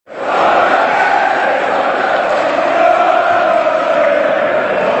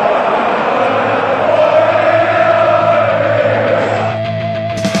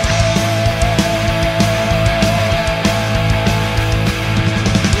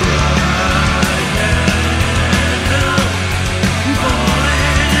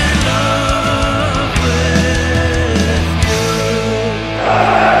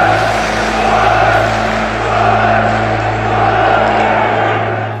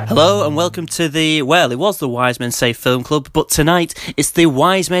Hello and welcome to it was the Wise Men Say Film Club, but tonight it's the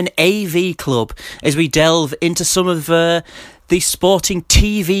Wise Men AV Club as we delve into some of the sporting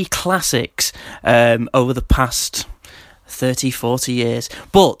TV classics over the past 30, 40 years.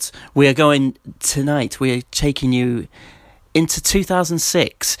 But we're taking you into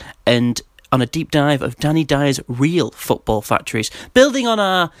 2006 and on a deep dive of Danny Dyer's Real Football Factories, building on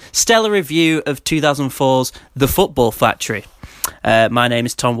our stellar review of 2004's The Football Factory. My name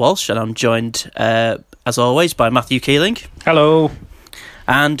is Tom Walsh, and I'm joined, as always, by Matthew Keeling. Hello.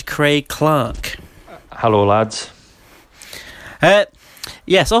 And Craig Clark. Hello, lads.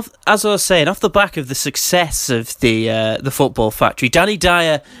 Yes, as I was saying, off the back of the success of the Football Factory, Danny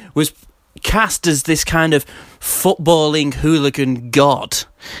Dyer was cast as this kind of footballing hooligan god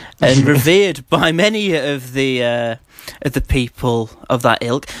and revered by many of the people of that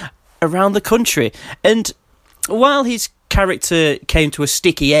ilk around the country. And while his character came to a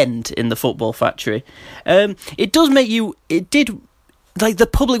sticky end in the Football Factory, the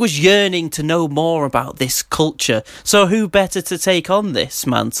public was yearning to know more about this culture. So who better to take on this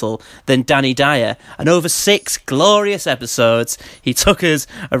mantle than Danny Dyer? And over 6 glorious episodes, he took us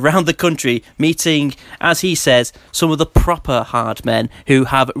around the country, meeting, as he says, some of the proper hard men who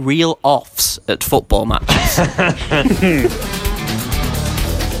have real offs at football matches.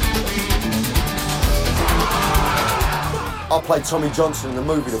 I played Tommy Johnson in the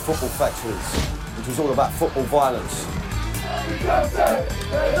movie The Football Factories, which was all about football violence. Fucking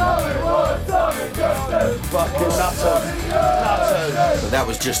nutters. But that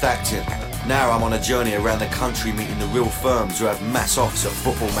was just acting. Now I'm on a journey around the country meeting the real firms who have mass offs at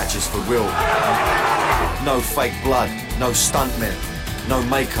football matches for real. No fake blood, no stuntmen, no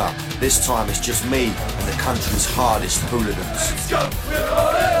makeup. This time it's just me and the country's hardest hooligans.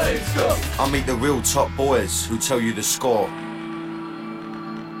 I meet the real top boys who tell you the score.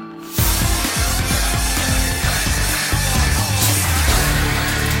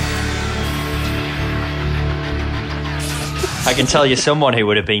 I can tell you someone who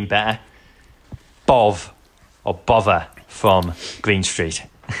would have been better. Bov, or Bother, from Green Street.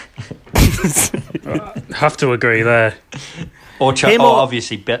 Have to agree there. Or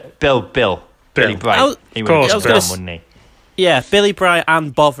obviously Billy Bright. He would have been, wouldn't he? Yeah, Billy Bright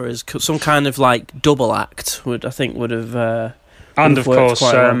and Bother as some kind of like double act would have and of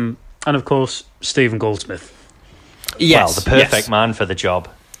course Stephen Goldsmith. Yes, well, the perfect man for the job.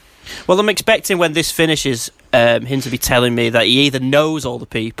 Well, I'm expecting when this finishes, him to be telling me that he either knows all the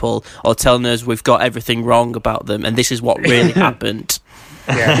people or telling us we've got everything wrong about them and this is what really happened.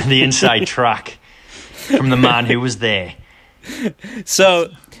 Yeah, the inside track from the man who was there. So,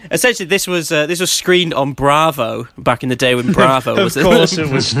 essentially, this was screened on Bravo back in the day when Bravo was. Of course, it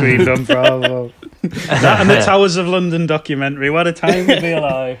was screened on Bravo. That and the Towers of London documentary. What a time to be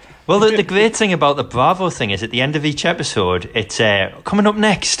alive! Well, the great thing about the Bravo thing is at the end of each episode, it's coming up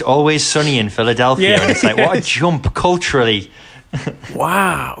next, Always Sunny in Philadelphia, and it's like, what a jump culturally.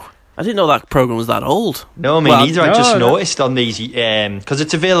 Wow. I didn't know that programme was that old. No, neither. I just noticed on these, because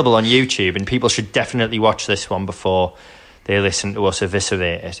it's available on YouTube, and people should definitely watch this one before they listen to us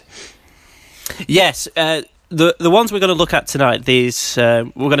eviscerate it. Yes, the ones we're going to look at tonight, these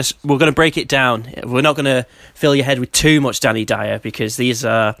we're going to break it down. We're not going to fill your head with too much Danny Dyer because these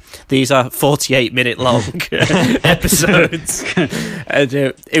are 48-minute long episodes, and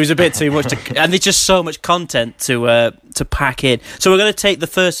it was a bit too much and there's just so much content to pack in. So we're going to take the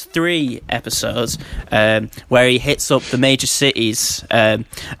first 3 episodes where he hits up the major cities of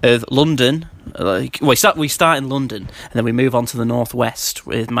London. We start in London and then we move on to the northwest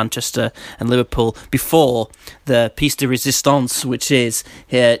with Manchester and Liverpool before the Piece de Resistance, which is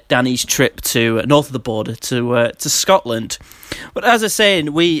Danny's trip to north of the border to Scotland. But as I was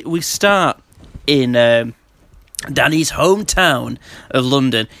saying, we start in Danny's hometown of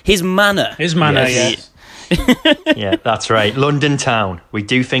London. His manor, yes. Yeah, that's right. London town. We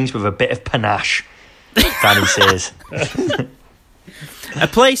do things with a bit of panache, Danny says. A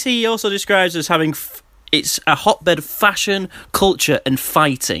place he also describes as having it's a hotbed of fashion, culture, and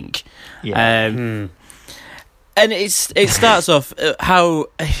fighting. Yeah. And it starts off how,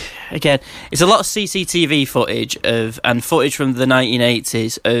 again, it's a lot of CCTV footage and footage from the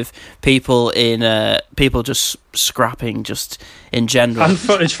 1980s of people just scrapping just in general, and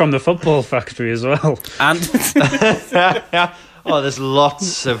footage from the Football Factory as well. And there's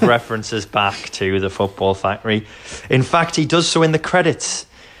lots of references back to the Football Factory. In fact, he does so in the credits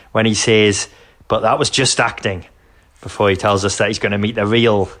when he says, "But that was just acting," before he tells us that he's going to meet the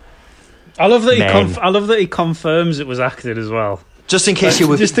real. I love that he confirms it was acted as well. Just in case you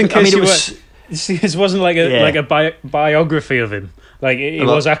were. Just in case it wasn't like a biography of him. Like, he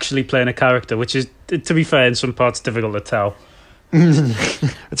was actually playing a character, which is, to be fair, in some parts difficult to tell.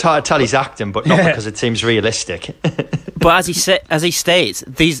 It's hard to tell he's acting, but not because it seems realistic. But as he states,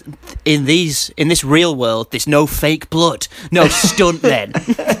 in this real world, there's no fake blood, no stuntmen.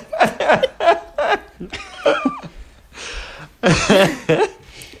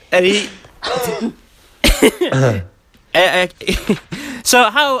 And he. So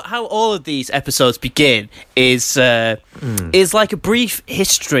how all of these episodes begin is like a brief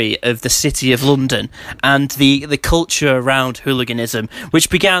history of the city of London and the culture around hooliganism, which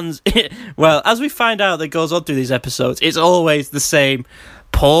began, well, as we find out that goes on through these episodes, it's always the same.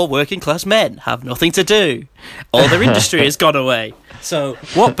 Poor working class men have nothing to do. All their industry has gone away. So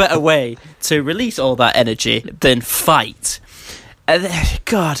what better way to release all that energy than fight? And then,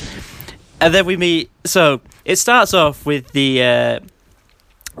 God. And then we meet. So it starts off with the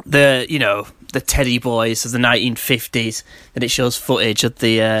Teddy Boys of the 1950s. Then it shows footage of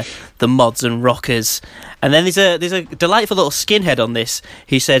the mods and rockers. And then there's a delightful little skinhead on this.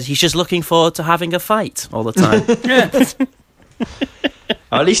 He said he's just looking forward to having a fight all the time.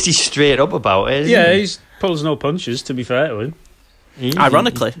 Or at least he's straight up about it. Yeah, he pulls no punches. To be fair to him,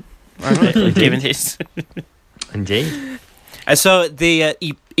 Ironically, given his. Indeed. And so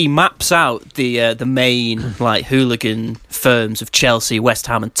he maps out the main like hooligan firms of Chelsea, West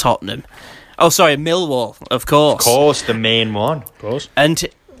Ham, and Tottenham. Oh, sorry, Millwall, of course. Of course, the main one. Of course. And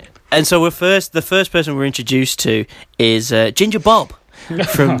so the first person we're introduced to is Ginger Bob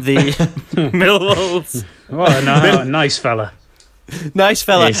from the Millwalls. What a nice fella. Nice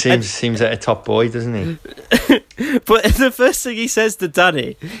fella. Yeah, he seems like a top boy, doesn't he? But the first thing he says to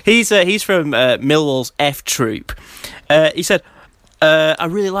Danny, he's from Millwall's F Troop. He said, "I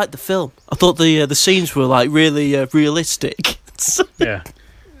really liked the film. I thought the scenes were like really realistic." Yeah,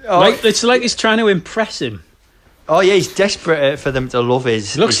 it's like he's trying to impress him. Oh yeah, he's desperate for them to love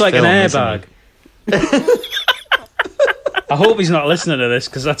his. Looks his like film, an airbag. I hope he's not listening to this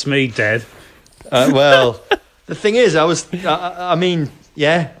because that's me dead. Well, the thing is, I mean,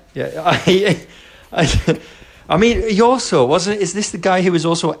 yeah. I mean, he also wasn't. Is this the guy who was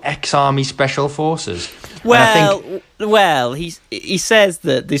also ex-army special forces? Well, he says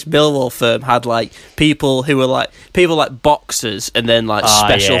that this Millwall firm had like people like boxers and then like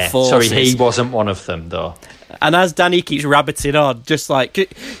special forces. Sorry, he wasn't one of them though. And as Danny keeps rabbiting on, just like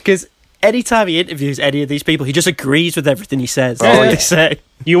because anytime he interviews any of these people, he just agrees with everything he says. They say.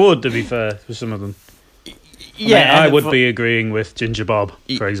 You would, to be fair, for some of them. Yeah, I would be agreeing with Ginger Bob,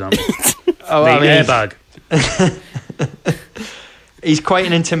 for example. Airbag. He's quite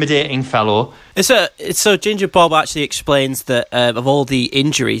an intimidating fellow. So Ginger Bob actually explains that of all the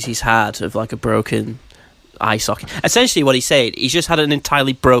injuries he's had, of like a broken eye socket, essentially what he's saying, he's just had an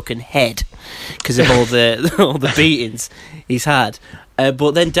entirely broken head because of all the beatings he's had.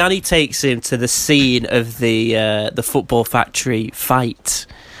 But then Danny takes him to the scene of the Football Factory fight,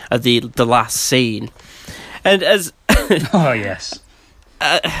 of the last scene, and as oh yes,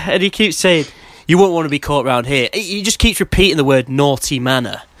 and he keeps saying, "You won't want to be caught around here." He just keeps repeating the word "naughty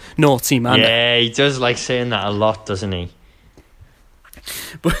manor." Naughty manor. Yeah, he does like saying that a lot, doesn't he?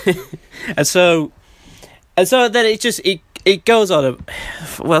 and so then it goes on.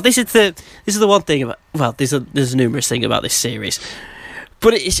 Well, this is the one thing about. Well, there's numerous things about this series,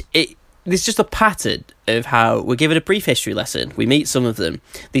 but there's just a pattern of how we're given a brief history lesson. We meet some of them.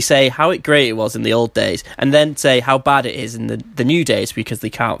 They say how great it was in the old days, and then say how bad it is in the new days because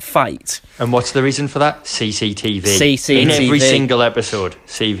they can't fight. And what's the reason for that? CCTV. CCTV. In every single episode,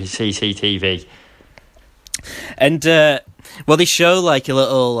 CCTV. And, they show, like, a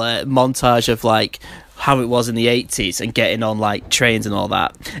little montage of, like, how it was in the 80s and getting on, like, trains and all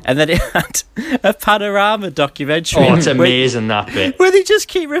that. And then it had a panorama documentary. Oh, it's amazing, that bit. Where they just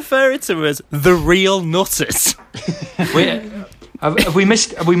keep referring to him as the real nutters. We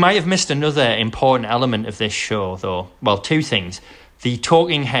might have missed another important element of this show, though. Well, two things. The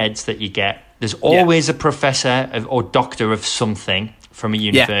talking heads that you get. There's always a professor or doctor of something from a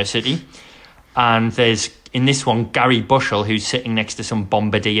university. Yeah. And there's, in this one, Gary Bushell, who's sitting next to some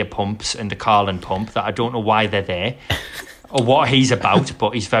Bombardier pumps and a Carlin pump that I don't know why they're there or what he's about,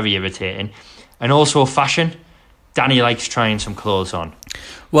 but he's very irritating. And also fashion. Danny likes trying some clothes on.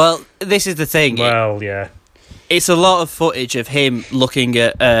 Well, this is the thing. Well, yeah. It's a lot of footage of him looking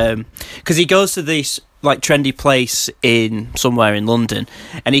at... Because he goes to this like trendy place somewhere in London,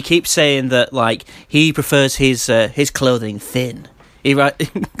 and he keeps saying that like he prefers his clothing thin. Like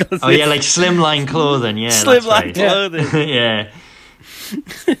slimline clothing, yeah. Slimline clothing. Yeah.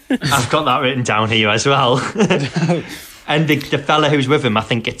 I've got that written down here as well. And the fella who's with him, I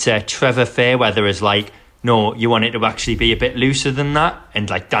think it's Trevor Fairweather, is like, no, you want it to actually be a bit looser than that. And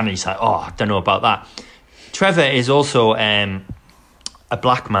like Danny's like, oh, I don't know about that. Trevor is also a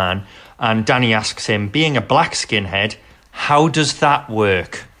black man, and Danny asks him, being a black skinhead, how does that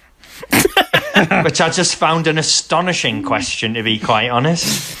work? Which I just found an astonishing question, to be quite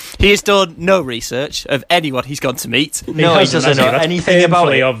honest. He has done no research of anyone he's gone to meet. No, he doesn't know anything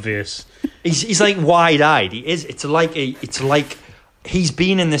about it. Obvious. He's like wide-eyed. It's like he's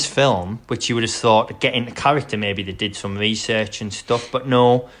been in this film, which you would have thought to get into character. Maybe they did some research and stuff, but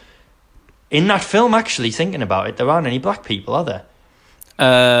no. In that film, actually thinking about it, there aren't any black people, are there?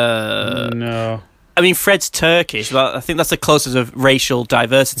 No. I mean, Fred's Turkish, but I think that's the closest of racial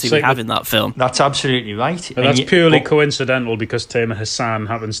diversity we have in that film. That's absolutely right. But that's purely coincidental because Tamer Hassan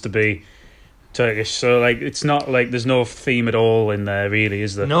happens to be Turkish. So, like, it's not like there's no theme at all in there, really,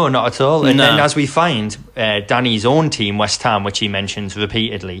 is there? No, not at all. And then, as we find, Danny's own team, West Ham, which he mentions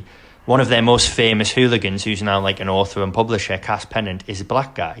repeatedly, one of their most famous hooligans, who's now like an author and publisher, Cass Pennant, is a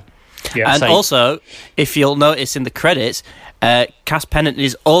black guy. Yeah. And also, if you'll notice in the credits, Cass Pennant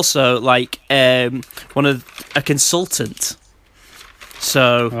is also like a consultant.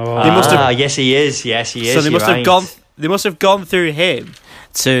 So they must have. Yes, he is. Yes, he is. So they must have gone. They must have gone through him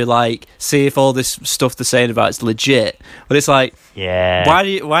to like see if all this stuff they're saying about it's legit. But it's like, yeah,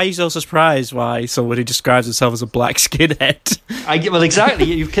 why are you so surprised? Why somebody describes himself as a black skinhead? Well, exactly.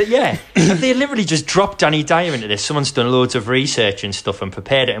 Yeah, they literally just dropped Danny Dyer into this. Someone's done loads of research and stuff and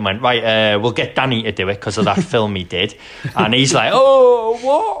prepared it and went, right, we'll get Danny to do it because of that film he did. And he's like, oh,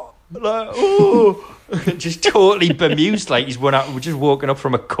 what? Like, oh, just totally bemused, like he's just woken up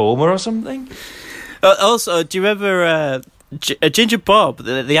from a coma or something. Also, do you remember Ginger Bob?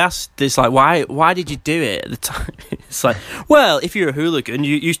 They asked this, like, why did you do it at the time? It's like, well, if you're a hooligan,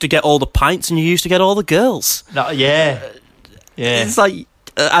 you used to get all the pints and you used to get all the girls. Yeah. It's like,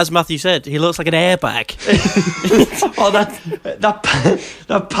 as Matthew said, he looks like an airbag.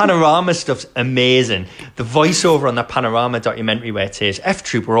 that panorama stuff's amazing. The voiceover on that panorama documentary where it says, F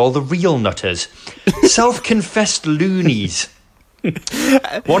Troop are all the real nutters, self-confessed loonies.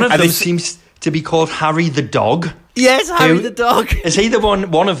 One of them seems to be called Harry the dog. Yes, Harry the dog. Is he the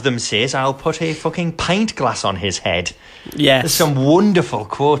one of them says, I'll put a fucking pint glass on his head. Yes. There's some wonderful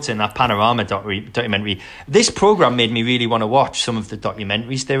quotes in that panorama documentary. This programme made me really want to watch some of the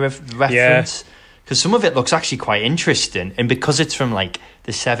documentaries they reference. Because some of it looks actually quite interesting. And because it's from like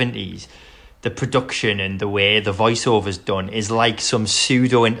the 70s, the production and the way the voiceover's done is like some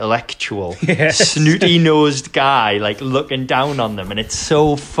pseudo-intellectual, snooty-nosed guy like looking down on them. And it's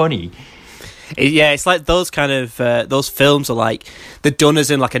so funny. Yeah, it's like those kind of those films are like they're done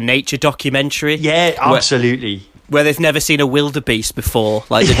as in like a nature documentary. Yeah, absolutely. Where they've never seen a wildebeest before,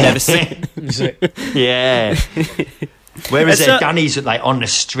 like they've never seen. Yeah. Whereas Danny's like on the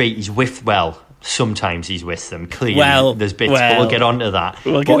street, he's with sometimes he's with them. Clearly, there's bits, but we'll get onto that.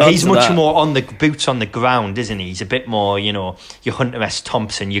 But he's much more on the boots on the ground, isn't he? He's a bit more, your Hunter S.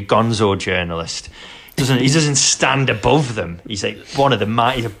 Thompson, your Gonzo journalist. He doesn't stand above them. He's like he's a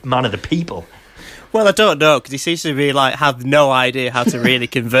man of the people. Well, I don't know, because he seems to be like have no idea how to really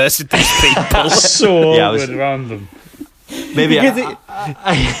converse with these people. So awkward around them. Maybe as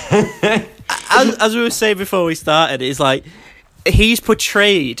we were saying before we started, it's like he's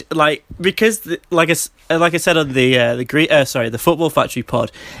portrayed like because like I said on the Football Factory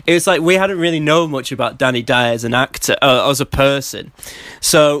pod, it's like we hadn't really known much about Danny Dyer as an actor, as a person.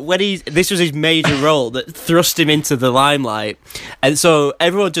 So when this was his major role that thrust him into the limelight, and so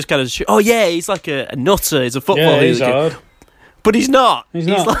everyone just kind of, he's like a nutter, he's a football he's hooligan. hard. But he's not. He's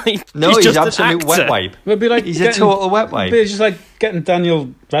not. Like, he's just absolute wet wipe. It'd be like he's a total wet wipe. It's just like getting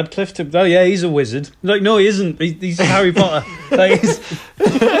Daniel Radcliffe to. Oh yeah, he's a wizard. Like no, he isn't. He's Harry Potter. Like,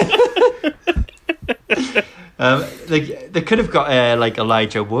 they could have got like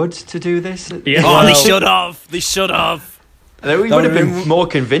Elijah Wood to do this. Yeah. They should have. They should have. He would have been more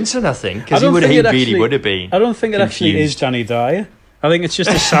convincing, I think, because he really would have been. I don't think it actually is Danny Dyer. I think it's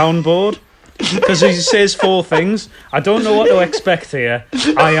just a soundboard. Because he says 4 things. I don't know what to expect here.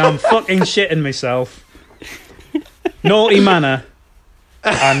 I am fucking shitting myself. Naughty manner.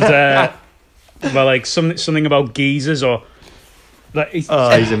 And, like something about geezers or... Like, he's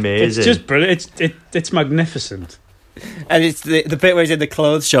amazing. It's just brilliant. It's magnificent. And it's the bit where he's in the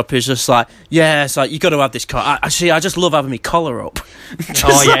clothes shop is just like, yeah, it's like, you got to have this collar. I just love having my collar up.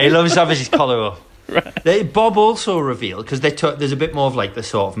 He loves having his collar up. Right. Bob also revealed, because there's a bit more of like the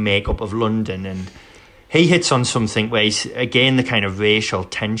sort of makeup of London, and he hits on something where he's, again, the kind of racial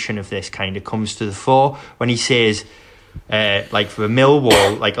tension of this kind of comes to the fore when he says, like for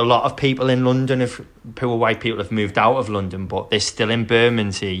Millwall, like a lot of people in London, poor white people have moved out of London, but they're still in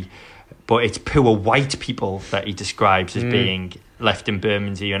Bermondsey. but it's poor white people that he describes as being left in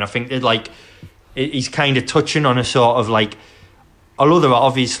Bermondsey. And I think that, like, he's kind of touching on a sort of, like, although there are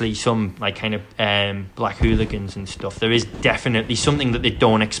obviously some, like, kind of black hooligans and stuff, there is definitely something that they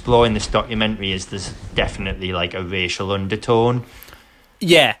don't explore in this documentary. Is there's definitely, like, a racial undertone.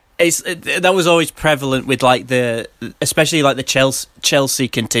 Yeah, that was always prevalent with, like, especially like the Chelsea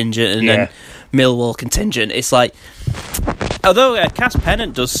contingent and then Millwall contingent. It's like, although Cass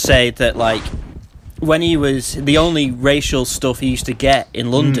Pennant does say that, like, when he was, the only racial stuff he used to get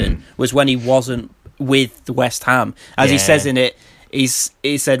in London was when he wasn't with West Ham. As he says in it, he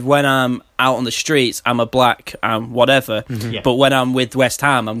said, when I'm out on the streets, I'm a black, I'm whatever, but when I'm with West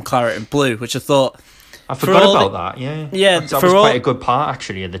Ham, I'm claret and blue, which I thought... I forgot about that, yeah. That was quite a good part,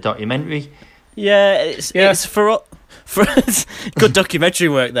 actually, of the documentary. Yeah, it's for good documentary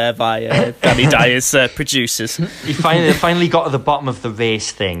work there by Danny Dyer's producers. He finally got to the bottom of the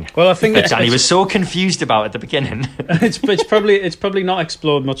race thing. Well, I think that Danny was so confused about at the beginning. It's probably not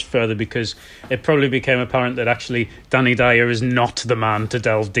explored much further because it probably became apparent that actually Danny Dyer is not the man to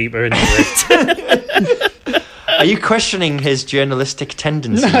delve deeper into it. Are you questioning his journalistic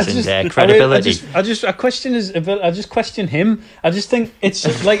tendencies and credibility? I just question him. I just think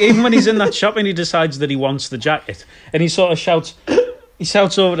it's like, even when he's in that shop and he decides that he wants the jacket, and he sort of shouts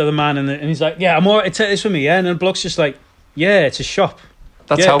over to the man, and he's like, "Yeah, I'm all right. Take this for me, yeah." And then the bloke's just like, "Yeah, it's a shop.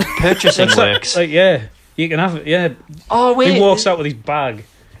 That's how purchasing works." Like, yeah, you can have it. Yeah. Oh wait, he walks out with his bag,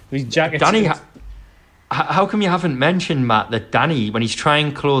 with his jacket. Danny. How come you haven't mentioned, Matt, that Danny, when he's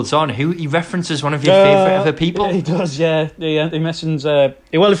trying clothes on, he references one of your favourite other people? Yeah, he does, yeah. He mentions... well,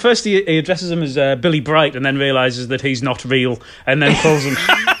 at first he addresses him as Billy Bright and then realises that he's not real and then calls him...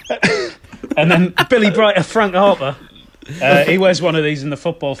 and then Billy Bright, Frank Harper, he wears one of these in the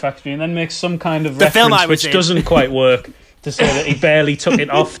Football Factory and then makes some kind of reference which doesn't quite work to say that he barely took it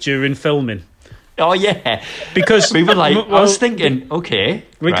off during filming. Oh yeah, because we were like, I was thinking, okay,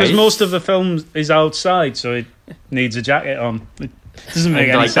 because most of the film is outside, so it needs a jacket on. It doesn't make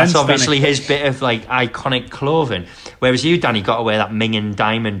any sense. That's obviously his bit of, like, iconic clothing. Whereas you, Danny, got to wear that Ming &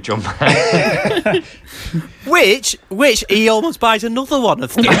 Diamond jumper, which he almost buys another one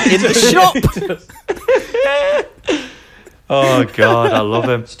of them in the shop. Oh God, I love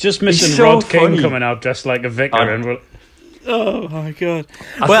him. It's just missing Rod King coming out dressed like a vicar and. Oh my God!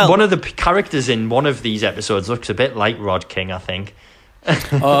 One of the characters in one of these episodes looks a bit like Rod King, I think.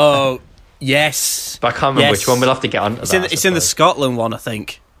 Oh yes, but I can't remember which one. We'll have to get on to that. It's in the Scotland one, I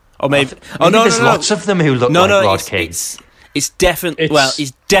think, or maybe. No, there's lots of them who look like Rod King. It's definitely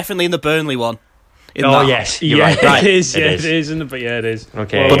he's definitely in the Burnley one. Yes, you're right. It is. Yeah, it is, isn't it? But yeah, it is.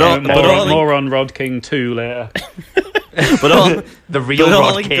 Okay, well, more on Rod King 2 later. The real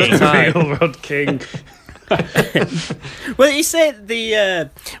Rod King. The real Rod King. Well, he said he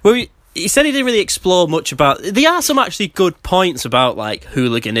said he didn't really explore much about. There are some actually good points about, like,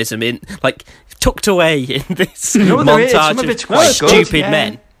 hooliganism in, like, tucked away in this montage of stupid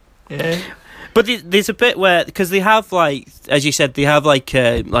men. Yeah. But there's a bit where, because they have, like, as you said, they have a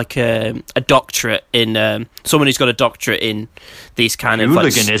doctorate in someone who's got a doctorate in these kind of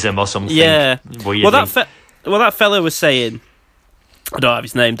hooliganism or something. Yeah. Weirdly. Well, that fella was saying, I don't have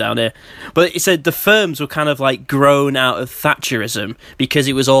his name down here, but he said the firms were kind of, like, grown out of Thatcherism because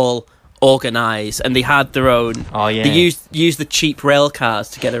it was all organised and they had their own. Oh yeah. They used the cheap rail cars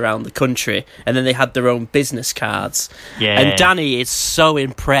to get around the country, and then they had their own business cards. Yeah. And Danny is so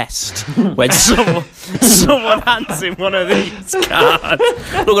impressed when someone hands him one of these cards.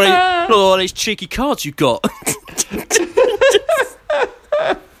 Look at all these cheeky cards you got.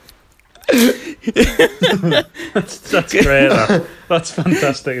 That's great. That's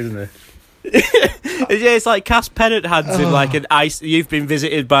fantastic, isn't it? Yeah, it's like Cass Pennant hands him like you've been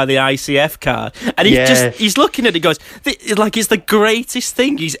visited by the ICF card, and he's looking at it, goes like it's the greatest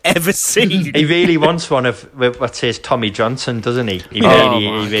thing he's ever seen. He really wants one of what's his Tommy Johnson, doesn't he? He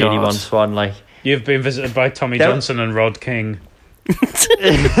really wants one. Like, you've been visited by Tommy Johnson and Rod King.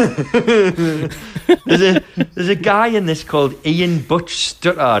 There's a guy in this called Ian Butch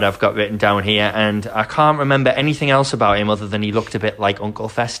Stuttard I've got written down here, and I can't remember anything else about him other than he looked a bit like Uncle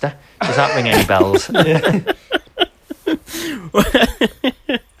Fester. Does that ring any bells?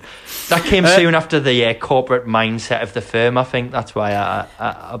 That came soon after the corporate mindset of the firm, I think. That's why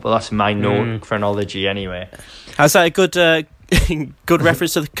that's my note chronology anyway. How's that a good good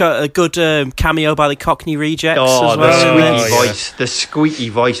reference to a good cameo by the Cockney Rejects as well? The squeaky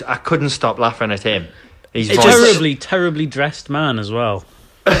voice. I couldn't stop laughing at him. He's a terribly dressed man as well.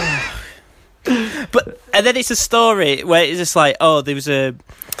 And then it's a story where it's just like, there was a...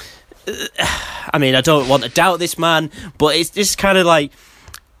 I mean, I don't want to doubt this man, but it's just kind of like...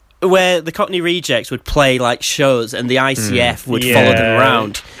 where the Cockney Rejects would play like shows and the ICF would follow them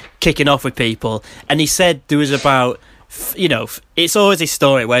around, kicking off with people. And he said there was about, it's always a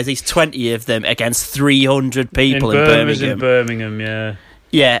story where there's 20 of them against 300 people in Birmingham. In Birmingham, yeah.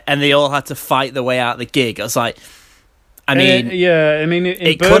 Yeah, and they all had to fight their way out of the gig. I was like, in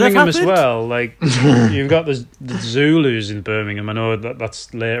Birmingham as well, like, you've got the Zulus in Birmingham. I know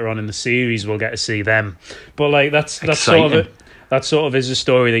that's later on in the series we'll get to see them. But, like, that's sort of that sort of is a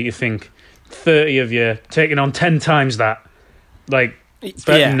story that you think 30 of you taking on 10 times that. Like,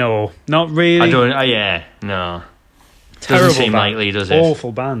 no, not really. No. Terrible Doesn't seem band. likely, does it?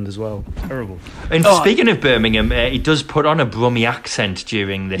 Awful band as well. Terrible. And speaking of Birmingham, he does put on a Brummie accent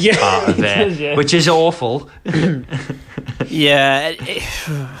during this part of it, which is awful.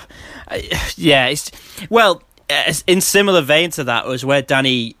 In similar vein to that was where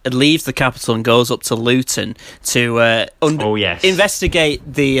Danny leaves the capital and goes up to Luton to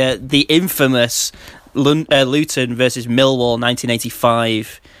investigate the infamous Luton versus Millwall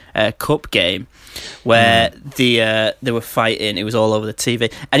 1985 cup game, where they were fighting. It was all over the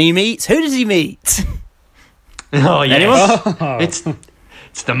TV, and he meets. Who does he meet? Oh yeah, anyone?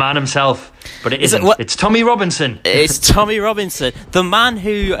 It's the man himself, but it isn't. It's Tommy Robinson. It's Tommy Robinson, the man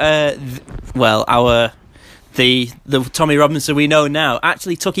who, the Tommy Robinson we know now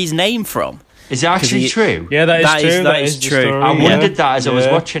actually took his name from. Is it actually true? Yeah, that is true. That is true. I wondered that as I was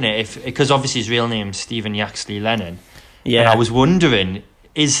watching it, because obviously his real name's Stephen Yaxley Lennon. Yeah, and I was wondering,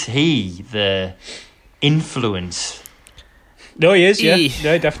 is he the influence? No, he is. Yeah, he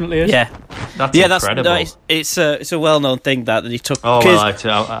definitely is. Yeah, that's incredible. It's a well-known thing that he took. Oh,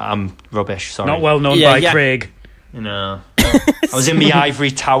 well, I'm rubbish. Sorry, not well known by Craig. I was in the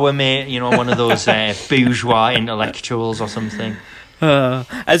ivory tower, mate. One of those bourgeois intellectuals or something.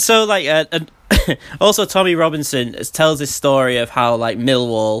 And so, also Tommy Robinson tells this story of how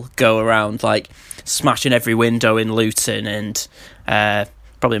Millwall go around smashing every window in Luton and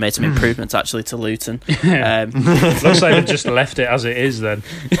probably made some improvements actually to Luton. Looks like they've just left it as it is then.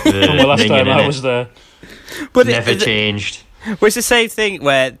 From the last time I was there. But never changed. Well, it's the same thing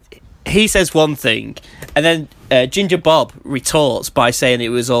where he says one thing and then Ginger Bob retorts by saying it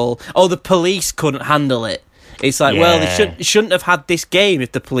was the police couldn't handle it. It's like, well, they shouldn't have had this game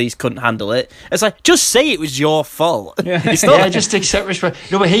if the police couldn't handle it. It's like, just say it was your fault. It's not just accept respect.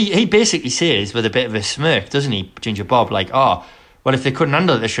 No, but he basically says with a bit of a smirk, doesn't he, Ginger Bob, well, if they couldn't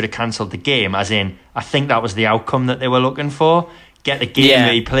handle it, they should have cancelled the game, as in, I think that was the outcome that they were looking for, get the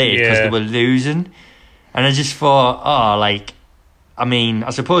game replayed because they were losing. And I just thought,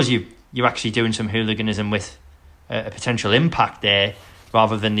 I suppose you're actually doing some hooliganism with a potential impact there,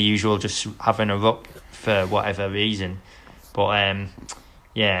 rather than the usual just having a ruck for whatever reason. But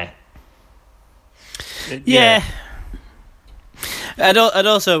And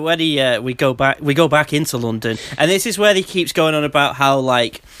also when we go back into London, and this is where he keeps going on about how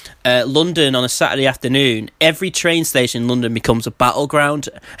London on a Saturday afternoon, every train station in London becomes a battleground,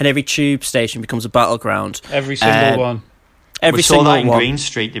 and every tube station becomes a battleground. Every single one. We saw that in Green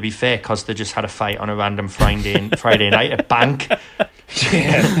Street, to be fair, because they just had a fight on a random Friday night at Bank.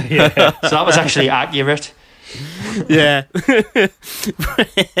 Yeah. So that was actually accurate. Yeah.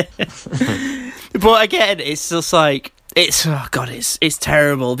 But again, it's just it's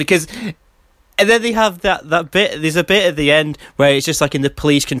terrible because, and then they have that bit. There's a bit at the end where it's just in the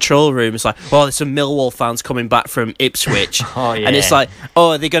police control room. It's there's some Millwall fans coming back from Ipswich, and it's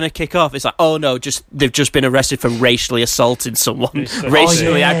are they going to kick off? It's oh no, they've just been arrested for racially assaulting someone,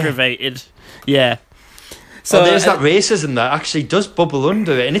 racially aggravated. Yeah. So there's that racism that actually does bubble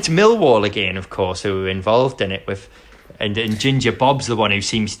under it, and it's Millwall again, of course, who are involved in it with. And Ginger Bob's the one who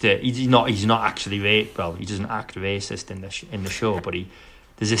seems to he's not actually he doesn't act racist in the show, but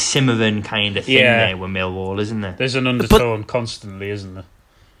there's a simmering kind of thing there with Millwall, isn't there? There's an undertone constantly, isn't there?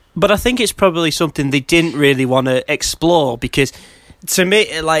 But I think it's probably something they didn't really want to explore, because to me,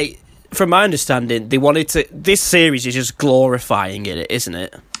 from my understanding, they wanted to. This series is just glorifying it, isn't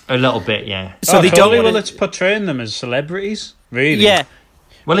it? A little bit, yeah. So they don't. Well, it's portraying them as celebrities, really. Yeah.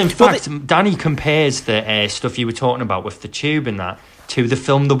 Well, in fact, Danny compares the stuff you were talking about with the tube and that to the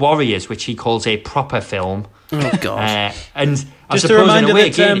film The Warriors, which he calls a proper film. Oh God! And just a reminder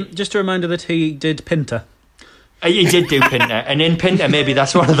that he did Pinter. He did do Pinter, and in Pinter, maybe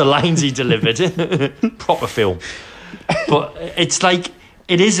that's one of the lines he delivered. Proper film, but it's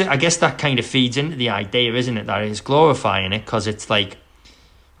it is. I guess that kind of feeds into the idea, isn't it? That it's glorifying it because it's all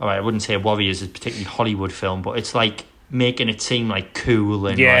right. I wouldn't say Warriors is a particularly Hollywood film, but it's making it seem cool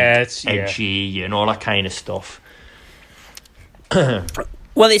and edgy and all that kind of stuff.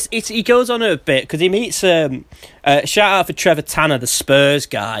 Well, he goes on a bit because he meets shout out for Trevor Tanner, the Spurs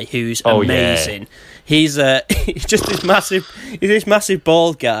guy, who's amazing. Yeah. He's just this massive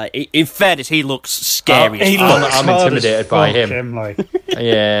bald guy. In fairness, he looks scary. I'm intimidated by him.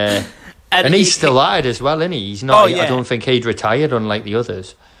 Yeah, and he's still at it as well, isn't he? He's not. I don't think he'd retired, unlike the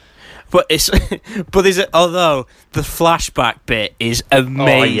others. But although the flashback bit is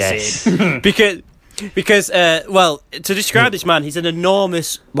amazing because to describe this man, he's an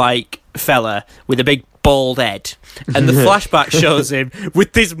enormous fella with a big bald head, and the flashback shows him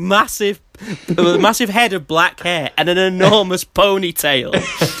with this massive head of black hair and an enormous ponytail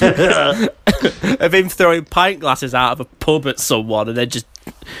of him throwing pint glasses out of a pub at someone, and then just.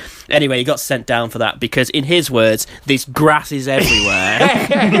 Anyway, he got sent down for that because, in his words, this grass is everywhere.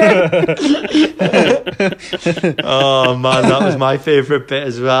 Oh, man, that was my favourite bit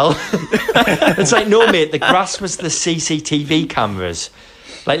as well. It's like, no, mate, the grass was the CCTV cameras.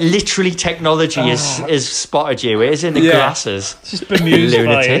 Like, literally, technology has spotted you. It isn't the grasses. It's just bemused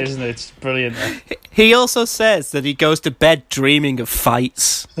by it, isn't it? It's brilliant. He also says that he goes to bed dreaming of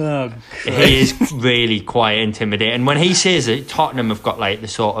fights. Oh, he is really quite intimidating. When he says that Tottenham have got the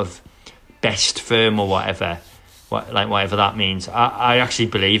sort of best firm or whatever that means, I actually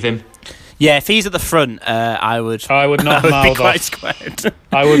believe him. Yeah, if he's at the front, I would not mouth off.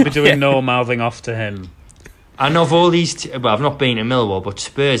 I would be doing no mouthing off to him. And of all these, I've not been in Millwall, but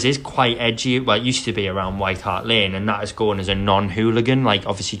Spurs is quite edgy. Well, it used to be around White Hart Lane, and that is going as a non-hooligan,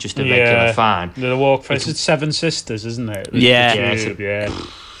 obviously just a regular fan. The walk for it's Seven Sisters, isn't it? Yeah.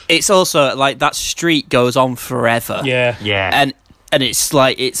 It's also that street goes on forever. Yeah. And it's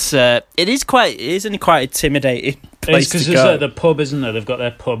it is quite intimidating place because there's the pub, isn't there? They've got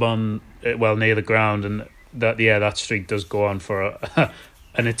their pub on near the ground, and that street does go on for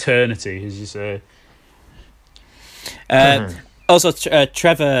an eternity, as you say. Also,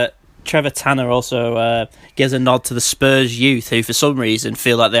 Trevor Tanner also gives a nod to the Spurs youth, who for some reason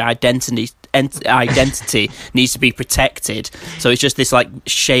feel like their identity needs to be protected. So it's just this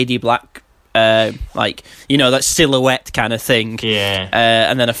shady black, that silhouette kind of thing. Yeah.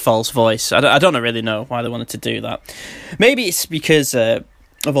 And then a false voice. I don't really know why they wanted to do that. Maybe it's because of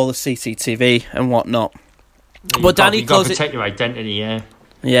all the CCTV and whatnot. But Danny got to protect your identity. Yeah.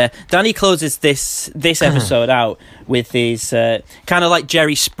 Yeah, Danny closes this episode out with these kind of like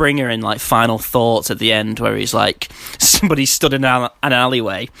Jerry Springer in Final Thoughts at the end, where he's somebody stood in an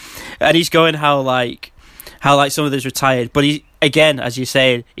alleyway, and he's going how some of those retired, but he again, as you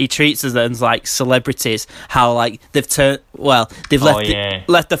say, he treats them as celebrities. How they've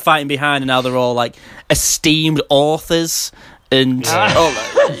left the fighting behind, and now they're all esteemed authors and.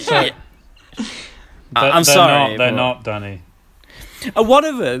 I'm sorry, they're not, Danny. One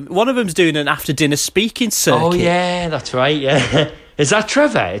of them's doing an after-dinner speaking circuit. Oh, yeah, that's right, yeah. Is that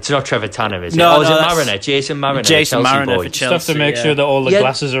Trevor? It's not Trevor Tanner, is it? No, is it Mariner? Jason Mariner, Jason Chelsea Mariner boy. for Chelsea. Just have to make sure that all the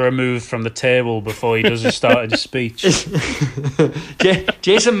glasses are removed from the table before he does his started speech.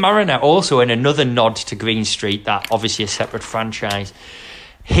 Jason Mariner, also in another nod to Green Street, that obviously a separate franchise,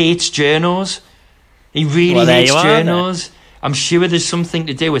 hates journos. He really hates journos. I'm sure there's something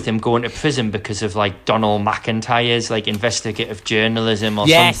to do with him going to prison because of Donald McIntyre's investigative journalism or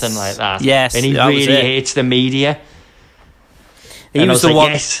something like that. Yes, and he really hates the media. He was the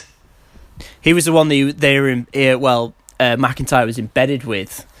one. Yes. He was the one they were in. McIntyre was embedded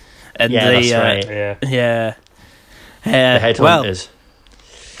with, and that's right. Yeah. The headhunters.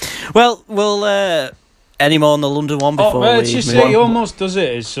 Well, we'll any more on the London one before we? It's just he almost does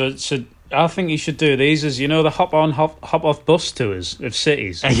it. So I think you should do these as the hop on, hop off bus tours of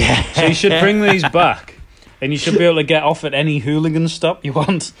cities. Yeah. So you should bring these back, and you should be able to get off at any hooligan stop you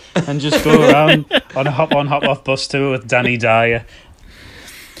want, and just go around on a hop on, hop off bus tour with Danny Dyer.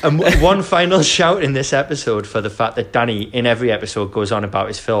 And one final shout in this episode for the fact that Danny, in every episode, goes on about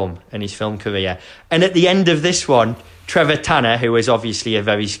his film and his film career. And at the end of this one, Trevor Tanner, who is obviously a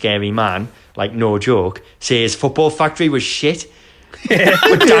very scary man, no joke, says Football Factory was shit. Yeah.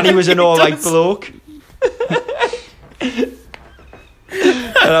 But Danny was an alright bloke. And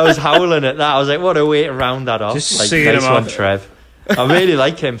I was howling at that. I was like, what a way to round that off. Just nice one, Trev. I really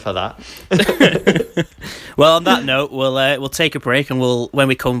like him for that. Well, on that note, we'll take a break, and when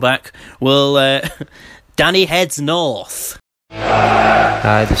we come back, Danny heads north.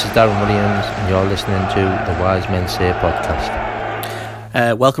 Hi, this is Darren Williams, and you're listening to the Wise Men Say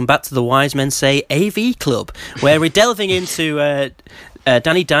podcast. Welcome back to the Wise Men Say AV Club, where we're delving into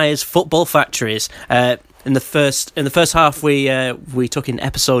Danny Dyer's Football Factories. In the first half, we took in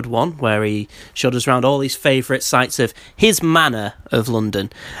episode 1, where he showed us around all his favourite sites of his manor of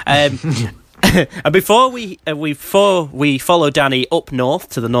London. And before we follow Danny up north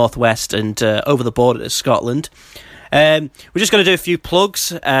to the northwest and over the border to Scotland, we're just going to do a few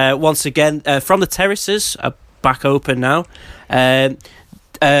plugs. Once again, From the Terraces are back open now.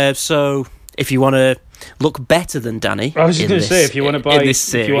 So if you want to look better than Danny, I was just going to say, if you want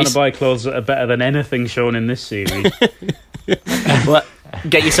to buy clothes that are better than anything shown in this series, well,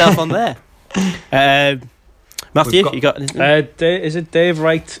 get yourself on there. Matthew, you got anything? Is it Dave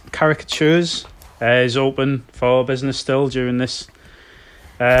Wright Caricatures? Is open for business still during this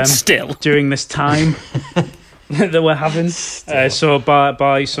during this time that we're having. So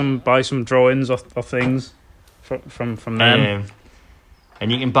buy some drawings or things from them.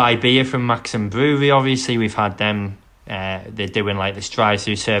 And you can buy beer from Maxim Brewery. Obviously, we've had them. They're doing like this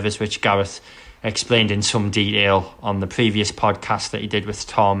drive-through service, which Gareth explained in some detail on the previous podcast that he did with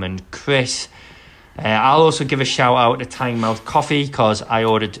Tom and Chris. I'll also give a shout out to Tynemouth Coffee, because I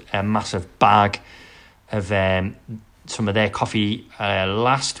ordered a massive bag of some of their coffee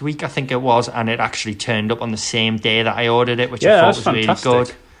last week, I think it was, and it actually turned up on the same day that I ordered it, which I thought was fantastic. Really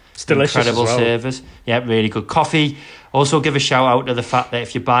good. It's delicious. Incredible as well. service. Yeah, really good coffee. Also give a shout out to the fact that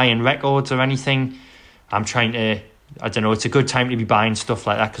if you're buying records or anything, I'm trying to, I don't know, it's a good time to be buying stuff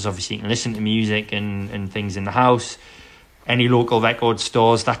like that, because obviously you can listen to music and things in the house. Any local record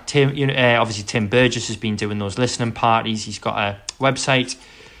stores that obviously Tim Burgess has been doing those listening parties. He's got a website,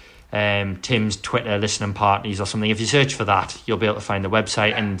 Tim's Twitter listening parties or something. If you search for that, you'll be able to find the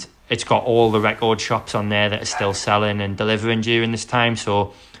website, and it's got all the record shops on there that are still selling and delivering during this time.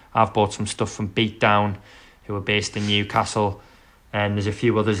 So I've bought some stuff from Beatdown, who are based in Newcastle, and there's a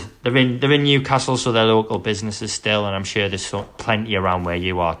few others. They're in Newcastle, so they're local businesses still, and I'm sure there's plenty around where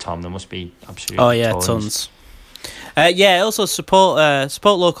you are, Tom. There must be absolutely. Oh yeah, tons. Also support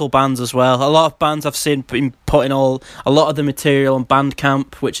local bands as well. A lot of bands I've seen been putting a lot of the material on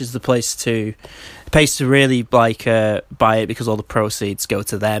Bandcamp, which is the place to really buy it, because all the proceeds go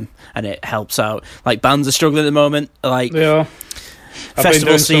to them and it helps out. Like, bands are struggling at the moment. Like, yeah,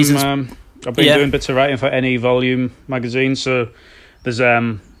 festival seasons. I've been doing bits of writing for Any Volume magazine, so there's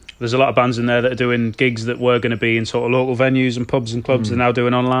a lot of bands in there that are doing gigs that were going to be in sort of local venues and pubs and clubs. They're now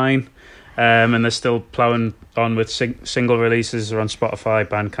doing online. And they're still ploughing on with single releases. They're on Spotify,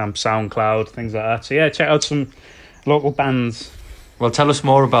 Bandcamp, SoundCloud, things like that. So yeah, check out some local bands. Well, tell us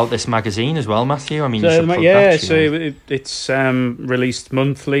more about this magazine as well, Matthew. I mean, it's released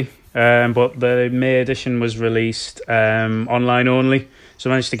monthly, but the May edition was released online only. So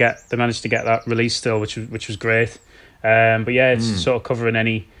they managed to get that released still, which was great. But yeah, it's sort of covering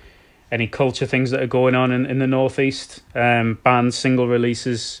any culture things that are going on in the northeast, bands, single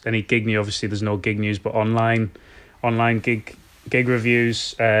releases, any gig news. Obviously there's no gig news, but online gig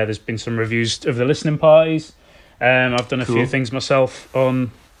reviews. There's been some reviews of the listening parties. I've done a few things myself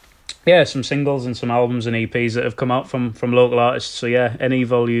on some singles and some albums and EPs that have come out from local artists. So yeah, Any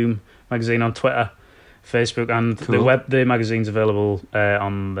Volume magazine on Twitter, Facebook, and the magazine's available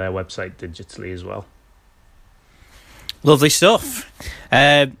on their website digitally as well. Lovely stuff.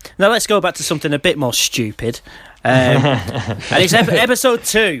 Now let's go back to something a bit more stupid. And it's episode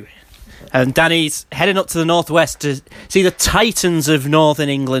 2. And Danny's heading up to the northwest to see the titans of Northern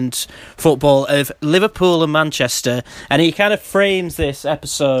England football, of Liverpool and Manchester. And he kind of frames this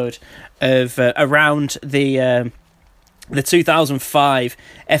episode of around the 2005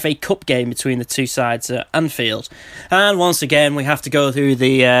 FA Cup game between the two sides at Anfield. And once again, we have to go through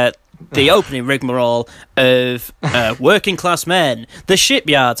the opening rigmarole of working class men. The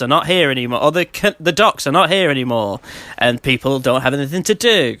shipyards are not here anymore, or the docks are not here anymore, and people don't have anything to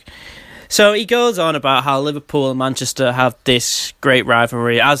do. So he goes on about how Liverpool and Manchester have this great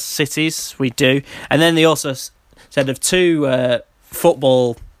rivalry, as cities we do, and then they also said of two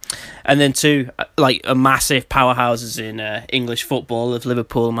football, and then two massive powerhouses in English football of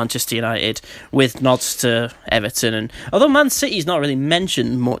Liverpool and Manchester United, with nods to Everton. And although Man City's not really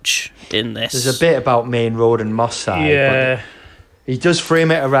mentioned much in this, there's a bit about Main Road and Moss Side. Yeah. But he does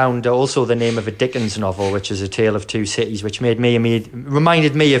frame it around also the name of a Dickens novel, which is A Tale of Two Cities, which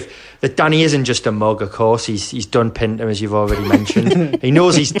reminded me of that Danny isn't just a mug, of course. He's done Pinter, as you've already mentioned. He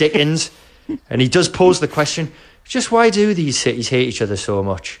knows he's Dickens, and he does pose the question, just why do these cities hate each other so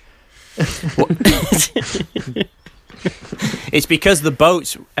much? It's because the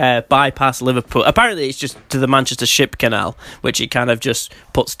boats bypass Liverpool. Apparently it's just to the Manchester Ship Canal, which he kind of just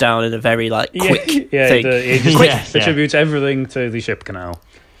puts down in a very quick thing. He attributes everything to the Ship Canal.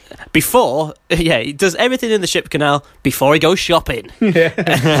 He does everything in the Ship Canal before he goes shopping.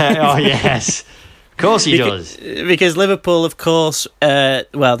 Oh yes, course he does. Because Liverpool, of course,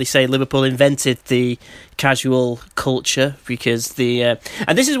 they say Liverpool invented the casual culture because and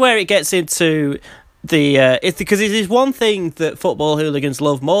this is where it gets into because it is one thing that football hooligans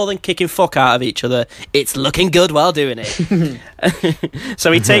love more than kicking fuck out of each other. It's looking good while doing it.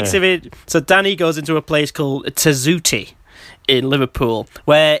 So he takes him in. So Danny goes into a place called Tazuti in Liverpool,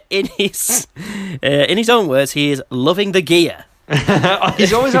 where in his own words, he is loving the gear.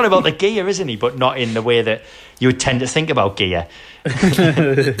 He's always on about the gear, isn't he? But not in the way that you would tend to think about gear.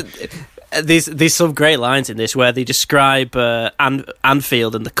 There's some great lines in this where they describe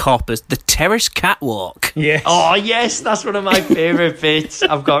Anfield and the Kop as the terrace catwalk. Yes. Oh, yes, that's one of my favourite bits.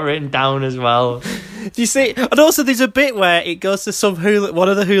 I've got written down as well. Do you see? And also there's a bit where it goes to one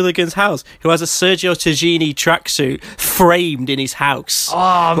of the hooligans' house who has a Sergio Tagini tracksuit framed in his house. Oh,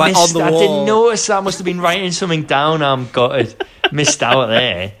 on the wall. I didn't notice that. I must have been writing something down. I'm gutted. Missed out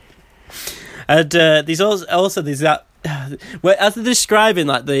there. And there's also that. Well, as they're describing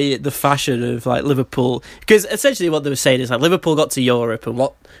like the fashion of like Liverpool, because essentially what they were saying is like Liverpool got to Europe and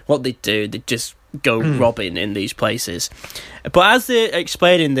what they do, they just go robbing in these places. But as they're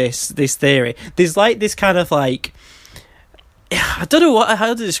explaining this theory, there's like this kind of like, I don't know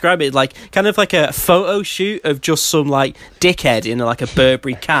how to describe it, like kind of like a photo shoot of just some like dickhead in like a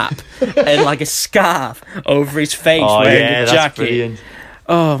Burberry cap and like a scarf over his face wearing a jacket. Brilliant.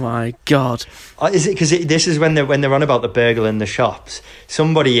 Oh my god! Is it because this is when they're on about the burglar in the shops?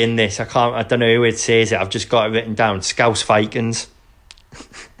 Somebody in this, I don't know who it says it. I've just got it written down. Scouse Vikings.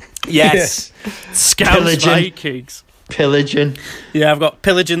 Yes, Scouse Vikings. Pillaging. Yeah, I've got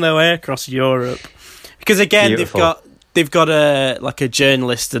pillaging their way across Europe. Because again, beautiful. they've got a like a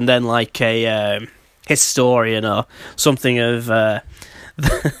journalist and then like a historian or something of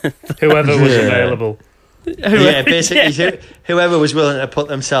whoever was available. Basically, whoever was willing to put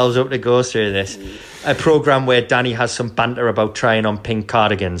themselves up to go through this. A programme where Danny has some banter about trying on pink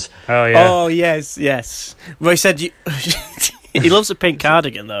cardigans. Oh, yeah. Oh, yes. Well, he said he loves a pink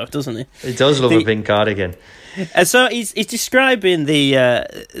cardigan, though, doesn't he? He does love a pink cardigan. And so he's describing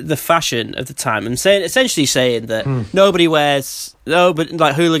the fashion of the time and essentially saying that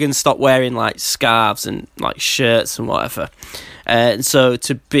like hooligans stopped wearing like scarves and like shirts and whatever. And so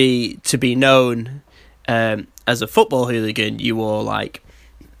to be known as a football hooligan, you wore like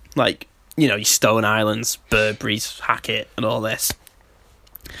your Stone Islands, Burberry's, Hackett, and all this.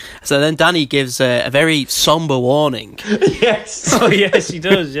 So then Danny gives a very somber warning. Yes. Oh, yes, he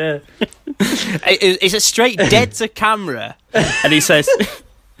does, yeah. It's a straight dead to camera. And he says,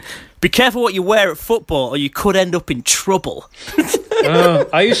 be careful what you wear at football or you could end up in trouble.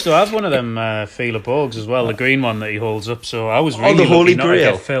 I used to have one of them Fila Borgs as well, the green one that he holds up, so I was really the Holy lucky not to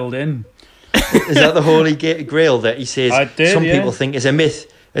Grail. get filled in. Is that the Holy Grail that he says people think is a myth?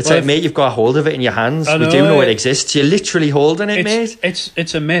 It's like, mate, you've got a hold of it in your hands. We do know it exists. You're literally holding it, mate.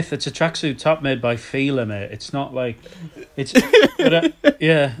 It's a myth. It's a tracksuit top made by Fila, mate. It's not like... So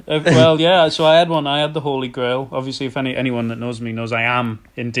I had one. I had the Holy Grail. Obviously, if anyone that knows me knows I am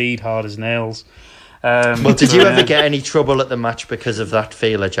indeed hard as nails. Well, did you ever get any trouble at the match because of that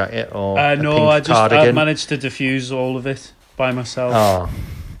Fila jacket or no, I cardigan? managed to diffuse all of it by myself. Oh.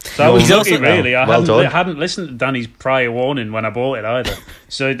 So I was lucky, really. I done. hadn't listened to Danny's prior warning when I bought it either.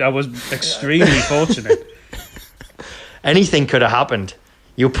 So I was extremely fortunate. Anything could have happened.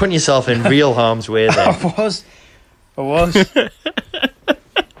 You were putting yourself in real harm's way there. I was.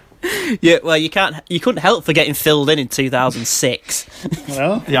 Yeah, well, you couldn't help for getting filled in 2006.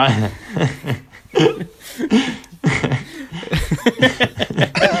 Well, yeah.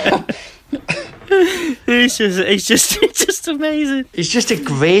 He's just amazing. He's just a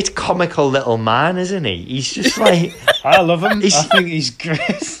great comical little man, isn't he? He's just like... I love him. I think he's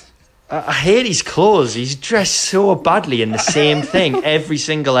great. I hate his clothes. He's dressed so badly in the same thing every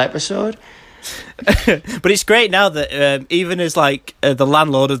single episode. But it's great now that even as like the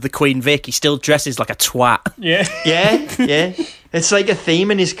landlord of the Queen Vic, he still dresses like a twat. Yeah. Yeah. It's like a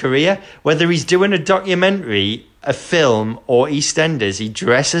theme in his career. Whether he's doing a documentary, a film, or EastEnders, he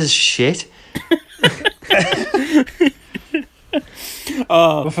dresses shit.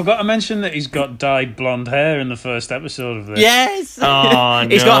 I forgot to mention that he's got dyed blonde hair in the first episode of this. Yes. Oh,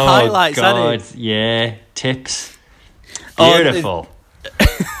 he's got highlights, hasn't he? Yeah, tips. Beautiful.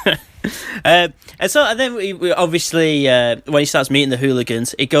 And then we obviously when he starts meeting the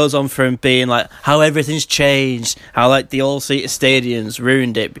hooligans, it goes on from being like how everything's changed, how like the all-seater stadiums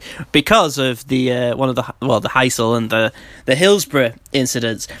ruined it because of the the Heysel and the Hillsborough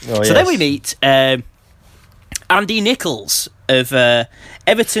incidents. Then we meet Andy Nichols of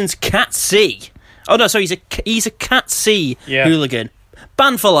Everton's Cat C. Oh no, sorry, he's a Cat C hooligan.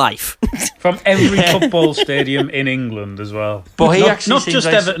 banned for life. From every football stadium in England as well. But he not, actually not seems just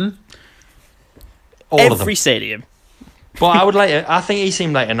like Everton. all of them. Every stadium. But I think he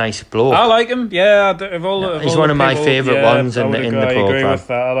seemed like a nice bloke. I like him. Yeah, He's one of my favourite ones in the I agree programme. with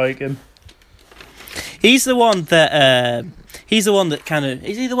that. I like him. He's the one that. He's the one that kind of.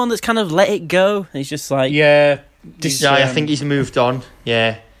 Is he the one that's kind of let it go? He's just like. Yeah. I think he's moved on.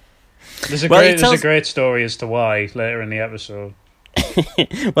 Yeah. There's a great story as to why later in the episode.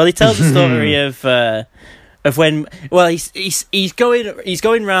 Well, he tells the story of when. Well, he's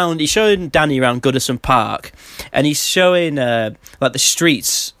going round. He's showing Danny around Goodison Park, and he's showing like the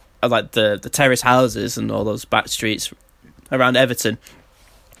streets, like the terrace houses and all those back streets around Everton,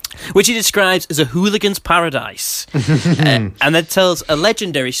 which he describes as a hooligan's paradise, and then tells a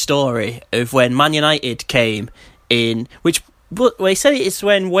legendary story of when Man United came in, which. But he said it's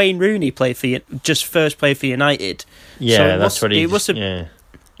when Wayne Rooney played for United. Yeah, so that's what he. It was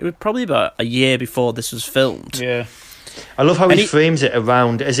probably about a year before this was filmed. Yeah. I love how he frames it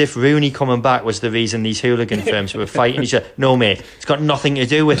around as if Rooney coming back was the reason these hooligan firms were fighting each other. No, mate, it's got nothing to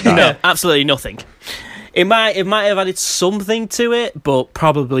do with that. No, absolutely nothing. It might have added something to it, but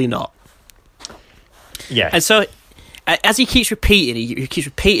probably not. Yeah. And so, as he keeps repeating, he keeps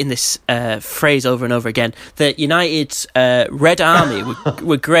repeating this phrase over and over again, that United's Red Army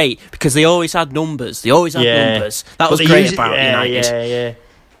were great because they always had numbers. They always had numbers. That was great about United. Yeah.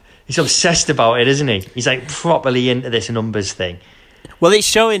 He's obsessed about it, isn't he? He's like properly into this numbers thing. Well, it's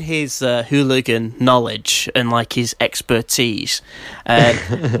showing his hooligan knowledge and like his expertise,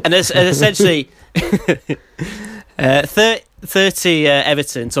 and essentially, 30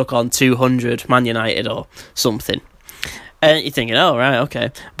 Everton took on 200 Man United or something. And you're thinking, oh right, okay,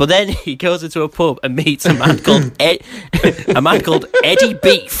 but then he goes into a pub and meets a man called Eddie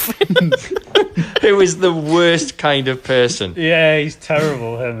Beef, who is the worst kind of person. Yeah, he's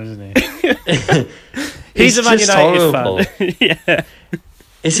terrible, him, isn't he? He's a Man United horrible. fan. Yeah.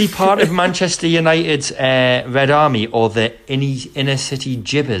 Is he part of Manchester United's Red Army or the Inner City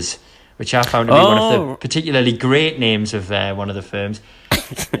Jibbers, which I found to be one of the particularly great names of one of the firms?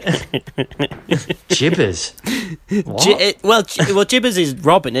 Jibbers. Well, Jibbers is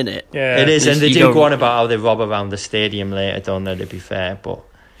robbing, isn't it? Yeah, it is, and they do go on about how they rob around the stadium later, don't they? To be fair, but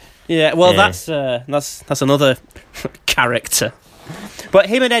yeah, well, that's another character. But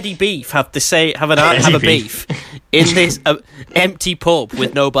him and Eddie Beef have a beef in this empty pub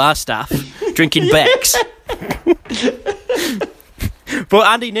with no bar staff, drinking Becks. But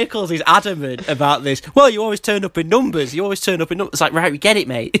Andy Nichols is adamant about this. Well, you always turn up in numbers. It's like, right, we get it,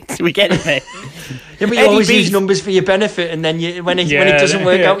 mate. Yeah, but you always use numbers for your benefit, and then when it doesn't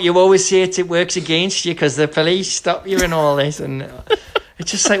work out, you always say it works against you because the police stop you and all this. And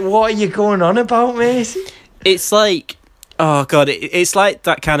it's just like, what are you going on about, mate? It's like, oh God, it's like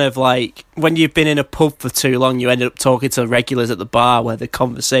that kind of like when you've been in a pub for too long, you end up talking to regulars at the bar where the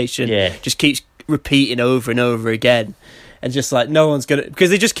conversation just keeps repeating over and over again. And just like no one's gonna, because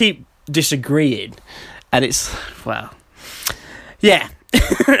they just keep disagreeing, and it's yeah.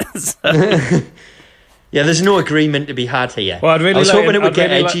 Yeah, there's no agreement to be had here. Well, I was hoping it would get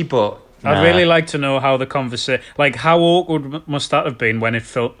edgy, but I'd really like to know how the conversation, like how awkward must that have been when it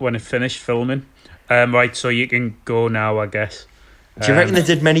finished filming. Right, so you can go now, I guess. Do you reckon they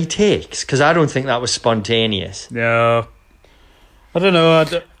did many takes? Because I don't think that was spontaneous. No, I don't know.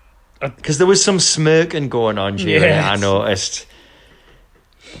 Because there was some smirking going on during it, I noticed.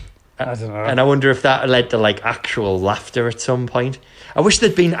 I don't know. And I wonder if that led to like actual laughter at some point. I wish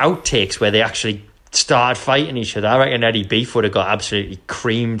there'd been outtakes where they actually started fighting each other. I reckon Eddie Beef would have got absolutely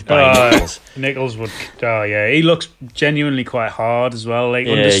creamed by Nichols. Nichols would. Oh yeah, he looks genuinely quite hard as well. Like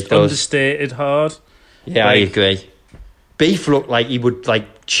understated hard. Yeah, I agree. Beef looked like he would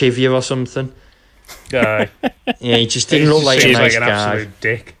like chiv you or something. Yeah, he just didn't look like a nice an guy. Absolute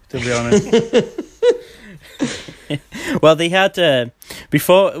dick, to be honest. Well, they had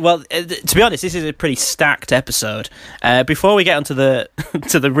before. Well, to be honest, this is a pretty stacked episode. Before we get onto the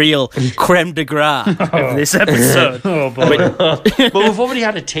real creme de grace of this episode, but we've already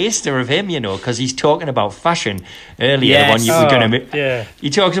had a taster of him, because he's talking about fashion earlier. Yes. The one you were going to. Yeah. He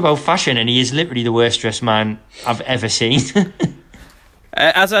talks about fashion, and he is literally the worst dressed man I've ever seen.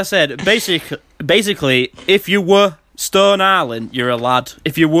 As I said, basically, if you were Stone Island, you're a lad.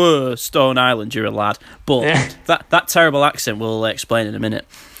 If you were Stone Island, you're a lad. But that terrible accent we'll explain in a minute.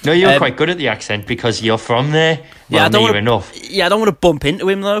 No, you're quite good at the accent because you're from there. Well, near enough. Yeah, I don't want to bump into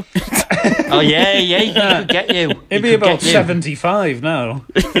him, though. Oh, yeah, he could get you. He'd be about 75 now.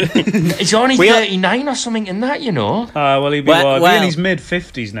 He's only 39 or something in that, well, he'd be in his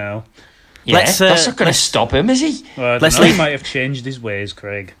mid-50s now. Yeah, that's not going to stop him, is he? Well, I don't know. He might have changed his ways,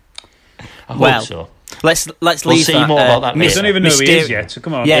 Craig. I hope so. Let's We'll leave see that. more about that. We don't even know who he is yet, so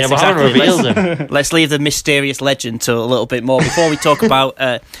come on. Yes, we haven't revealed him. Let's leave the mysterious legend to a little bit more before we talk about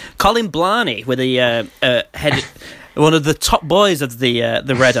Colin Blarney, with the head, one of the top boys of the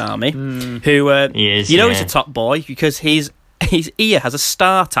Red Army, who He is, he's a top boy because his ear has a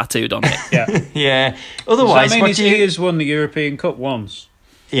star tattooed on it. Yeah. Yeah. Does Otherwise, that mean his ears won the European Cup once?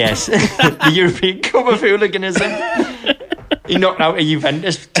 Yes, the European Cup of hooliganism. He knocked out a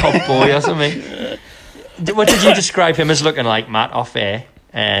Juventus top boy or something. What did you describe him as looking like, Matt, off air,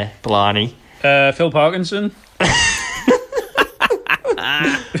 Blarney? Phil Parkinson.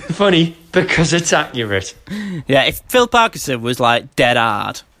 Funny, because it's accurate. Yeah, if Phil Parkinson was like dead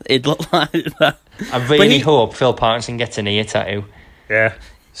hard, it'd look like that. I really hope Phil Parkinson gets an ear tattoo. Yeah,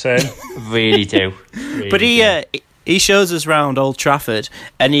 same. Really do. Really But do. he shows us round Old Trafford,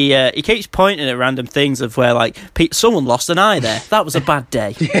 and he keeps pointing at random things of where like someone lost an eye there. That was a bad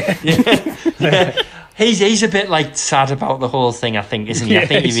day. Yeah. He's a bit like sad about the whole thing, I think, isn't he? I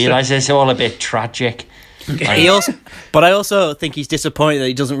think he realises it's all a bit tragic. But I also think he's disappointed that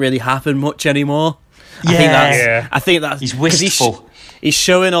it doesn't really happen much anymore. Yeah. I think that's He's wistful. He's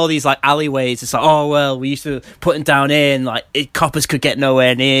showing all these like alleyways. It's like, oh well, we used to put them down here, and like coppers could get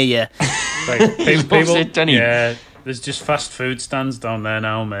nowhere near you. Like, people, it, doesn't he? Yeah, there's just fast food stands down there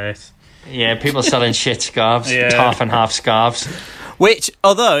now, mate. Yeah, people selling shit scarves, Yeah. half and half scarves. Which,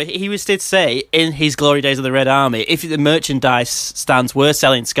 although he did say in his glory days of the Red Army, if the merchandise stands were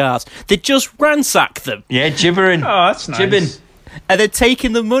selling scarves, they'd just ransack them. Yeah, gibbering. Oh, that's nice. Jibbing. And then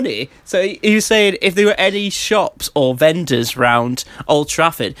taking the money. So he was saying if there were any shops or vendors round Old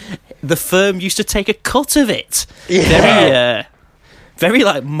Trafford, the firm used to take a cut of it. Yeah. Very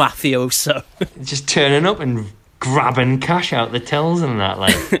like mafioso. Just turning up and grabbing cash out the tills and that,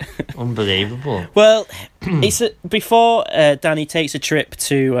 like, unbelievable. Well, it's before Danny takes a trip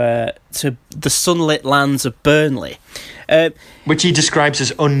to the sunlit lands of Burnley, Which he describes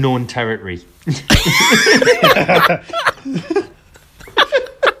as unknown territory.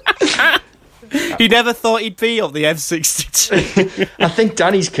 he never thought he'd be on the M62. I think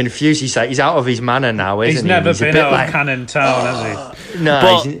Danny's confused. He's like, he's out of his manor now, isn't He's he? never a been bit out like, of Cannon Town, has he? No,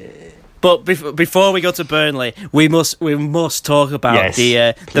 But- he's- But before we go to Burnley, we must talk about Yes,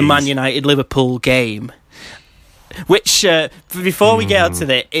 the Man please. United Liverpool game. Which before we get onto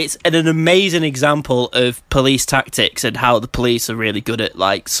that, it's an amazing example of police tactics and how the police are really good at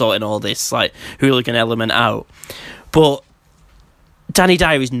like sorting all this like hooligan element out. But Danny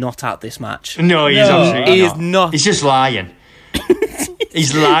Dyer is not at this match. No, he's No. absolutely He is not. not. He's just lying.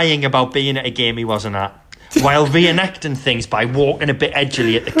 He's lying about being at a game he wasn't at, while reenacting things by walking a bit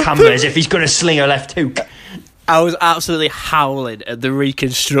edgily at the camera as if he's going to sling a left hook. I was absolutely howling at the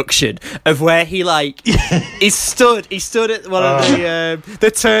reconstruction of where he like he stood at one of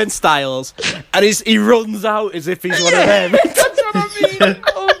the turnstiles and he runs out as if he's one of them. That's what I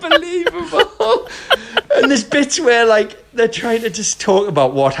mean. Unbelievable. And there's bits where like they're trying to just talk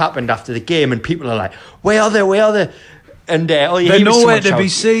about what happened after the game, and people are like, "Where are they? Where are they?" And all you They're hear is nowhere someone to be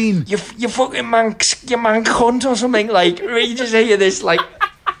shout, seen. You fucking man, you man cunt or something. Like you just hear this like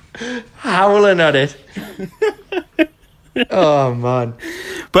howling at it. Oh man.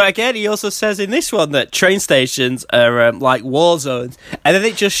 But again, he also says in this one that train stations are like war zones, and then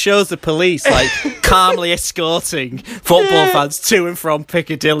it just shows the police like calmly escorting football fans to and from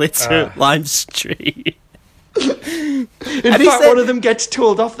Piccadilly to Lime Street. In And he fact, said- one of them gets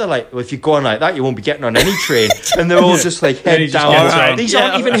told off. They're like, "Well, if you go on like that, you won't be getting on any train." And they're all just like he head just down. gets on. These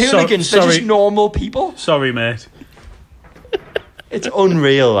Yeah, aren't even so- hooligans; they're just sorry. normal people. Sorry, mate. It's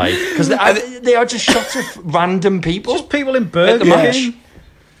unreal, like, because they are just shots of random people Just people in at Burger the match. King.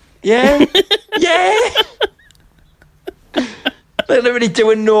 Yeah, yeah. They're literally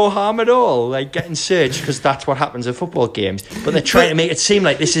doing no harm at all, like getting searched because that's what happens at football games. But they're trying to make it seem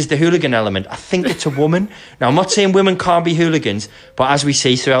like this is the hooligan element. I think it's a woman. Now, I'm not saying women can't be hooligans, but as we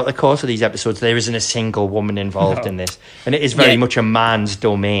see throughout the course of these episodes, there isn't a single woman involved in this, and it is very much a man's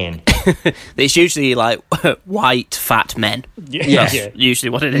domain. It's usually like white fat men. Yes. Yeah.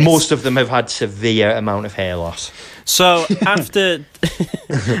 Usually what it is. Most of them have had severe amount of hair loss. So after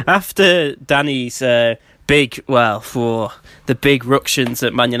Danny's big for the big ructions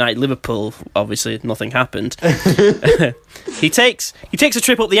at Man United Liverpool, obviously nothing happened. he takes a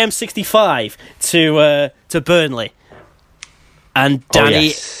trip up the M65 to Burnley, and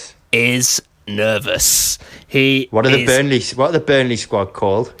Danny is nervous. What are the Burnley squad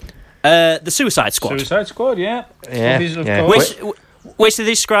called? The Suicide Squad, Suicide Squad, yeah. Yeah, Movies, of yeah. course. which they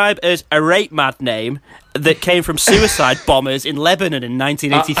describe as a rape mad name that came from suicide bombers in Lebanon in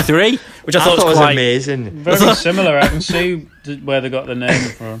 1983, which I thought was quite amazing. Very similar. I can see where they got the name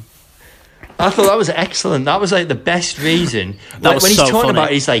from. I thought that was excellent. That was like the best reason. That was when he's so talking funny. about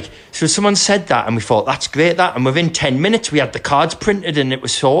it, he's like, so someone said that, and we thought, that's great, that. And within 10 minutes, we had the cards printed and it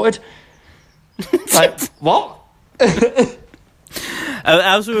was sorted. Like, what?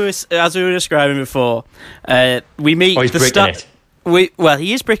 As we were describing before, we meet he's the bricking it.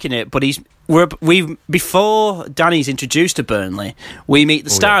 He is bricking it, but before Danny's introduced to Burnley, we meet the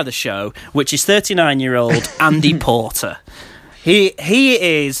star of the show, which is 39-year-old Andy Porter. He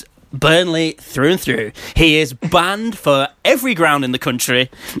is Burnley through and through. He is banned for every ground in the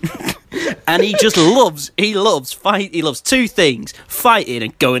country, and he just loves fight. He loves two things: fighting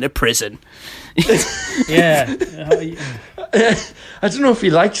and going to prison. Yeah. I don't know if he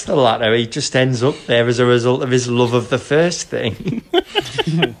likes the latter. He just ends up there as a result of his love of the first thing.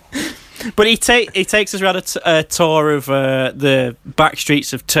 But he takes us around a tour of the back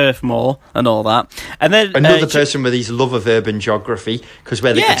streets of Turf Moor and all that, and then Another person with his love of urban geography, because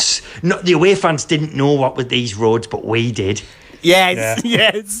the away fans didn't know what were these roads, but we did.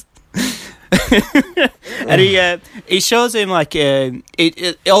 Yes. And he shows him like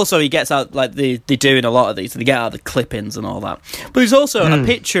also he gets out like they do in a lot of these. They get out the clip-ins and all that. But there's also a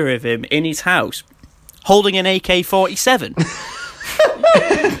picture of him in his house holding an AK-47.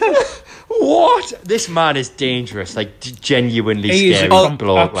 What? This man is dangerous, like genuinely He's scary. an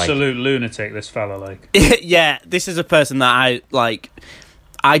bloke, absolute lunatic, this fella, like. Yeah, this is a person that I like.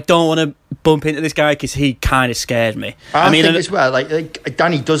 I don't want to bump into this guy because he kind of scared me. I think as well, like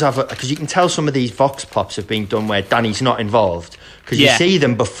Danny does have because you can tell some of these vox pops have been done where Danny's not involved, because you see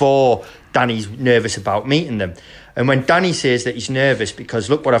them before Danny's nervous about meeting them, and when Danny says that he's nervous because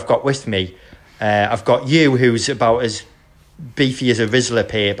look what I've got with me, I've got you who's about as beefy as a Rizzler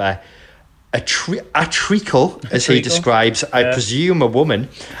paper, a treacle as he describes, I presume a woman,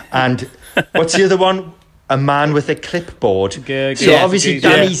 and what's the other one? A man with a clipboard. So obviously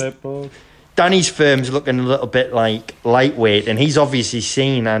Danny's firm's looking a little bit like lightweight, and he's obviously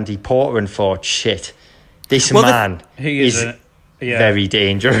seen Andy Porter and thought, shit, this man is very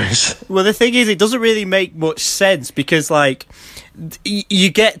dangerous. Well, the thing is, it doesn't really make much sense because, like, you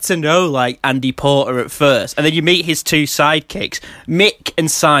get to know, like, Andy Porter at first, and then you meet his two sidekicks, Mick and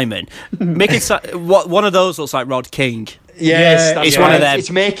Simon. One of those looks like Rod King. Yes, it's one of them. It's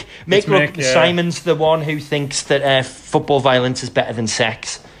Mick. Simon's the one who thinks that football violence is better than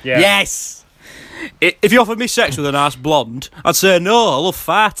sex. Yeah. Yes. If you offered me sex with a nice blonde, I'd say no. I love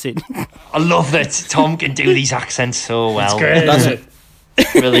farting. I love that Tom can do these accents so well. That's great.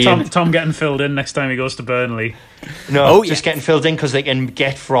 Brilliant. Tom getting filled in next time he goes to Burnley. No, just getting filled in because they can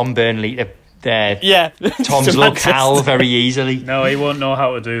get from Burnley to Tom's locale very easily. No, he won't know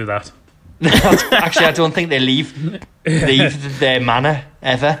how to do that. Actually, I don't think they leave their manor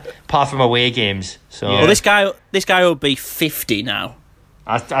ever, apart from away games. So, well, this guy will be 50 now.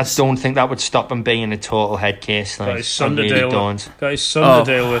 I don't think that would stop him being a total head case. Like, got his son to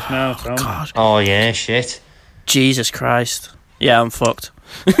deal with now, Tom. God. Oh yeah, shit. Jesus Christ. Yeah, I'm fucked.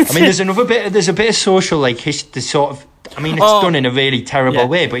 I mean, there's a bit of social, like, the sort of, I mean, it's done in a really terrible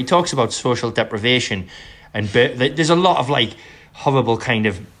way, but he talks about social deprivation, and there's a lot of, like, horrible kind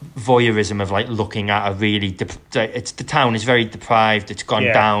of voyeurism of, like, looking at a really, the town is very deprived, it's gone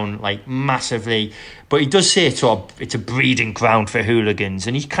down, like, massively, but he does say it's a breeding ground for hooligans,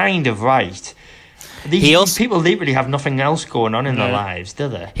 and he's kind of right. These people literally have nothing else going on in their lives, do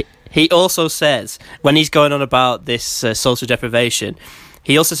they? He also says, when he's going on about this social deprivation,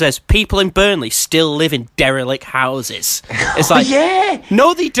 he also says people in Burnley still live in derelict houses. It's like,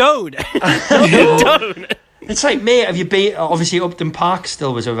 no, they don't. No, they don't. It's like, mate, have you been? Obviously, Upton Park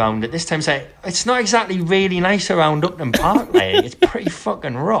still was around at this time. It's not exactly really nice around Upton Park, mate. It's pretty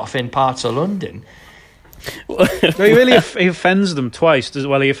fucking rough in parts of London. So he offends them twice.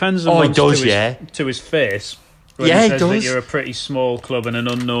 He offends them once to his face. When he says that you're a pretty small club and an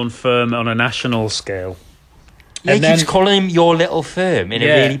unknown firm on a national scale. Yeah, he keeps calling him your little firm in a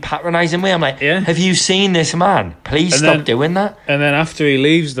really patronising way. I'm like, have you seen this man? Please stop doing that. And then after he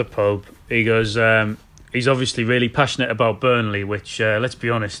leaves the pub, he goes, he's obviously really passionate about Burnley, which, let's be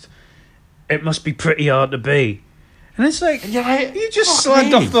honest, it must be pretty hard to be. And it's like, you just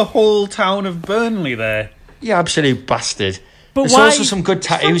slagged off the whole town of Burnley there. You absolute bastard. But there's also some good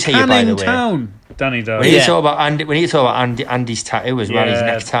tattoos here, by the way. Town, Danny Dye. We need to talk about Andy's tattoo as well, his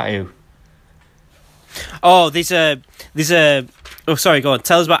neck tattoo. Oh, there's a. Oh, sorry, go on.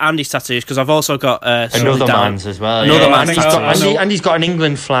 Tell us about Andy's tattoos, because I've also got another man's as well. Another man's tattoo. Andy's got an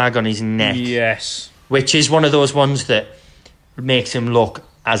England flag on his neck. Yes. Which is one of those ones that makes him look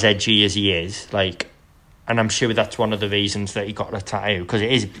as edgy as he is. Like, and I'm sure that's one of the reasons that he got a tattoo, because it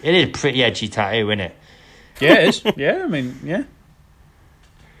is a pretty edgy tattoo, isn't it? Yeah, it is. Yeah, I mean, yeah.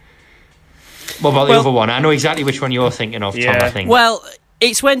 What about the other one? I know exactly which one you're thinking of, Tom, I think. Well,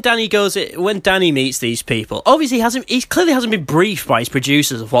 it's when Danny meets these people. Obviously, he clearly hasn't been briefed by his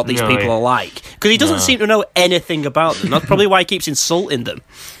producers of what these people are like, because he doesn't seem to know anything about them. That's probably why he keeps insulting them.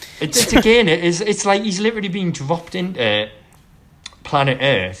 It's again, it's like he's literally being dropped into planet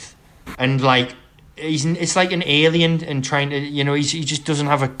Earth, and like it's like an alien and trying to, he just doesn't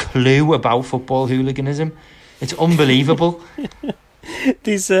have a clue about football hooliganism. It's unbelievable.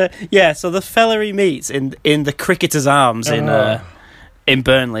 So the fella he meets in the Cricketer's Arms in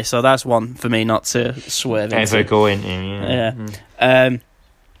Burnley, so that's one for me not to swerve into. Ever go into,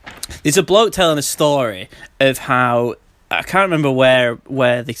 There's a bloke telling a story of how, I can't remember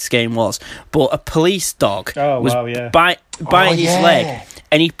where this game was, but a police dog was biting his leg,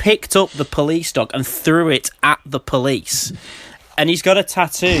 and he picked up the police dog and threw it at the police, and he's got a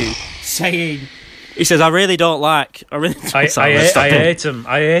tattoo saying, he says, I ate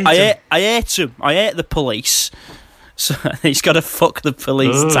the police. So he's got a fuck the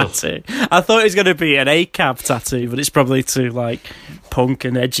police tattoo. I thought it was going to be an ACAB tattoo, but it's probably too like punk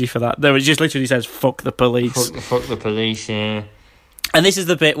and edgy for that. No, it just literally says fuck the police. Fuck the police, yeah. And this is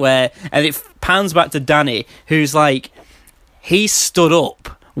the bit where, and it pans back to Danny, who's like, he's stood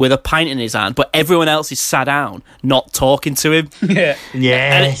up with a pint in his hand, but everyone else is sat down, not talking to him. Yeah.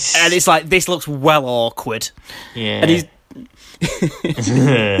 Yes. And it's like, this looks well awkward. Yeah. And he's...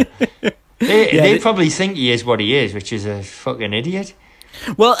 They probably think he is what he is, which is a fucking idiot.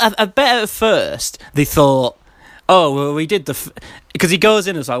 Well, I bet at first they thought, oh, well, we did because he goes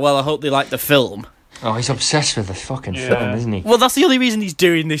in and is like, well, I hope they like the film. Oh, he's obsessed with the fucking film, isn't he? Well, that's the only reason he's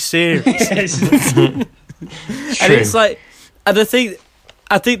doing this series. True. And it's like, and I think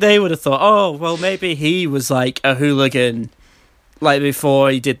they would have thought, oh, well, maybe he was like a hooligan, like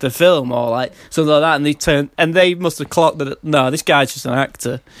before he did the film, or like something like that, and they must have clocked that. No, this guy's just an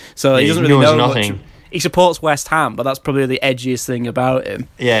actor, so he doesn't really know nothing. much. He supports West Ham, but that's probably the edgiest thing about him.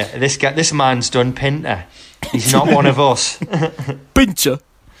 Yeah, this man's done Pinter. He's not one of us. Pincher.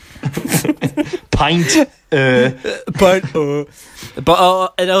 Pint. But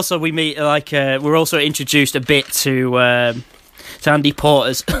and also we meet we're also introduced a bit to Andy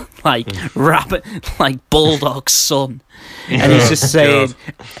Porter's rabbit, bulldog son, and he's just saying,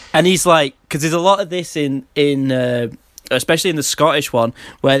 and he's like, because there's a lot of this in especially in the Scottish one,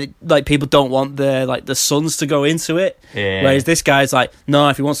 where people don't want the sons to go into it, whereas this guy's like, no,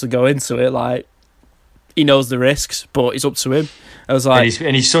 if he wants to go into it, he knows the risks, but it's up to him. I was like,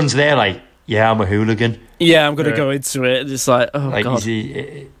 and his son's there, I'm a hooligan. Yeah, I'm gonna go into it. It's like, oh god.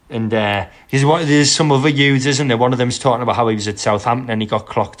 There's some other youths, isn't there? One of them's talking about how he was at Southampton and he got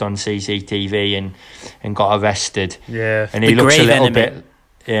clocked on CCTV and got arrested. Yeah, and he looks a little bit.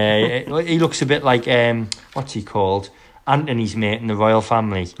 Yeah, he looks a bit like what's he called? Anthony's mate in the royal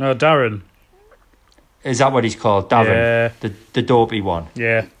family. Oh, Darren. Is that what he's called? Darren, the dopey one.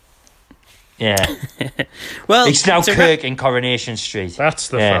 Yeah. Yeah. Well, he's now Kirk in Coronation Street. That's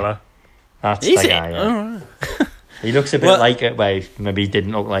the fella. That's the guy. Yeah. Oh. He looks a bit like it. Well, maybe he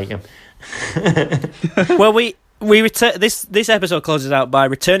didn't look like him. Well, we return. This episode closes out by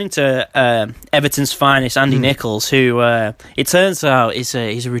returning to Everton's finest, Andy Nichols, who it turns out is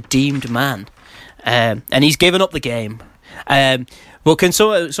a redeemed man, and he's given up the game. Well, can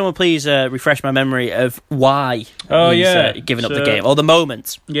someone please refresh my memory of why he's given up the game, or the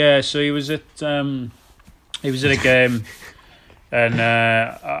moment? Yeah, so he was at a game, and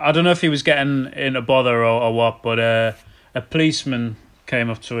I don't know if he was getting in a bother or what, but a policeman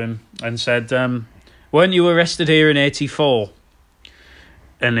came up to him and said, "Weren't you arrested here in '84?"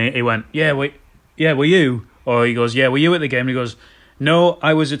 And he went, "Yeah, were you?" Or he goes, "Yeah, were you at the game?" And he goes, "No,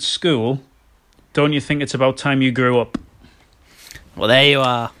 I was at school. Don't you think it's about time you grew up?" Well, there you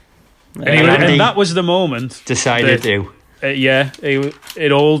are. And that was the moment. Decided to.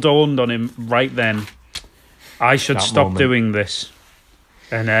 It all dawned on him right then. I should stop doing this.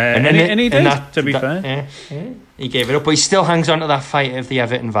 And he did, to be fair. Yeah. He gave it up, but he still hangs on to that fight of the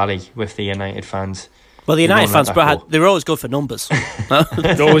Everton Valley with the United fans. Well, the United fans, they're always good for numbers.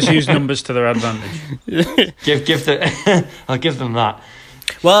 They always use numbers to their advantage. I'll give them that.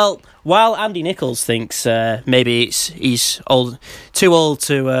 Well, while Andy Nichols thinks maybe he's too old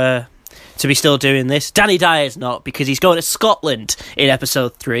to be still doing this, Danny Dyer's not, because he's going to Scotland in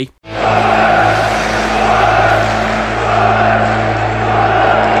episode 3.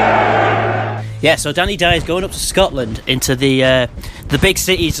 Yeah, so Danny Dyer's going up to Scotland, into the big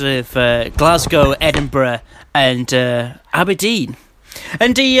cities of Glasgow, Edinburgh and Aberdeen.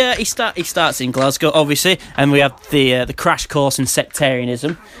 And he starts in Glasgow, obviously, and we have the crash course in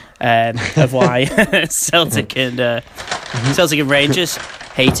sectarianism of why Celtic and Rangers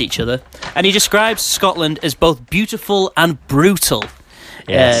hate each other. And he describes Scotland as both beautiful and brutal.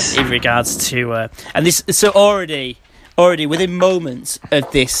 Yes. In regards to and this, so already within moments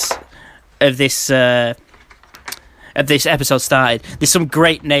of this episode started, there's some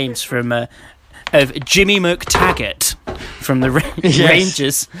great names from of Jimmy McTaggart from the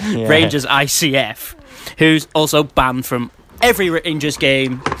Rangers ICF, who's also banned from every Rangers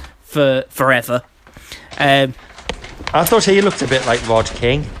game for forever. I thought he looked a bit like Rod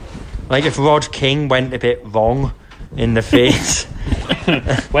King, like if Rod King went a bit wrong in the face.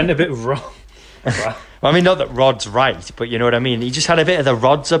 Went a bit wrong. Well, I mean, not that Rod's right, but you know what I mean. He just had a bit of the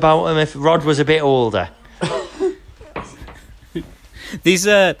Rods about him. If Rod was a bit older. These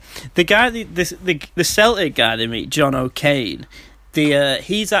the Celtic guy they meet, John O'Kane.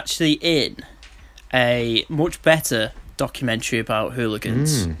 He's actually in a much better documentary about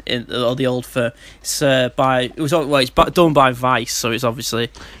hooligans in the old firm. It's done by Vice, so it's obviously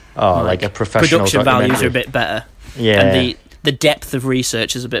like a professional production values are a bit better. Yeah, and the depth of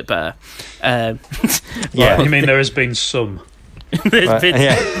research is a bit better. You mean there has been some?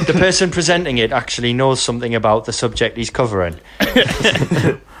 The person presenting it actually knows something about the subject he's covering.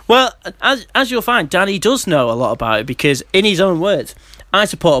 Well, as you'll find, Danny does know a lot about it because, in his own words, I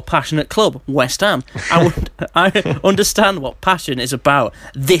support a passionate club, West Ham. I understand what passion is about.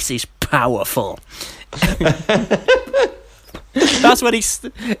 This is powerful. That's when he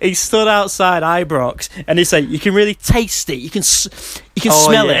stood outside Ibrox and he said, "You can really taste it. You can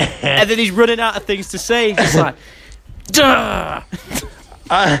smell it." And then he's running out of things to say. He's just like, "Duh!"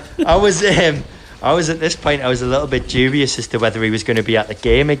 I was at this point. I was a little bit dubious as to whether he was going to be at the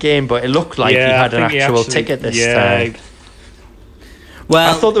game again, but it looked like he had an actual ticket this time.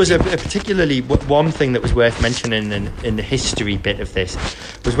 Well, I thought there was a particularly one thing that was worth mentioning in the history bit of this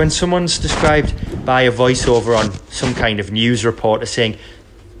was when someone's described by a voiceover on some kind of news reporter saying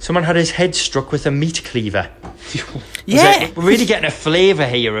someone had his head struck with a meat cleaver. We're really getting a flavour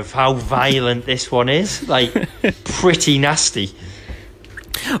here of how violent this one is. Like, pretty nasty.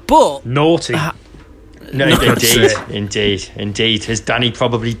 But naughty. No, indeed, as Danny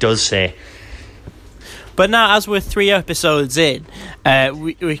probably does say. But now, as we're 3 episodes in,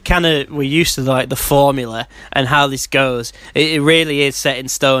 we're used to the formula and how this goes. It really is set in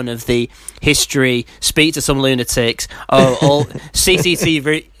stone of the history. Speak to some lunatics. All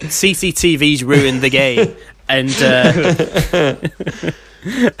CCTV's ruined the game, and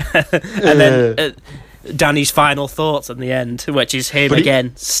then Danny's final thoughts at the end, which is him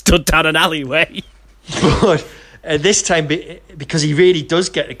again stood down an alleyway. But this time, because he really does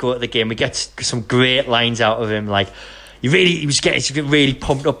get to go to the game, we get some great lines out of him. Like, he was getting really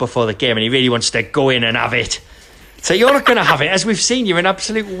pumped up before the game, and he really wants to go in and have it. So you're not going to have it, as we've seen. You're an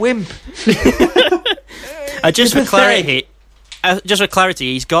absolute wimp. Just for clarity,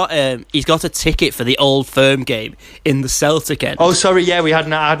 he's got a ticket for the Old Firm game in the Celtic end. Oh, sorry, yeah, we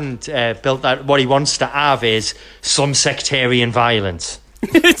hadn't built that. What he wants to have is some sectarian violence.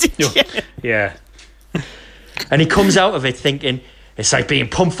 Yeah. And he comes out of it thinking it's like being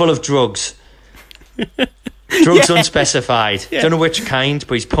pumped full of drugs. Drugs unspecified. Yeah. Don't know which kind,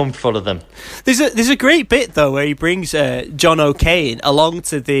 but he's pumped full of them. There's a great bit though where he brings John O'Kane along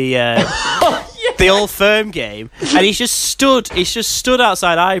to the the Old Firm game, and he's just stood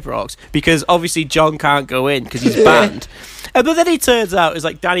outside Ibrox because obviously John can't go in because he's banned. But then he turns out it's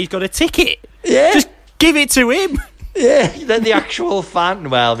like Danny's got a ticket. Yeah, just give it to him. Yeah, then the actual fan.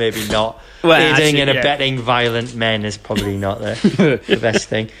 Well, maybe not. Aiding and abetting violent men is probably not the best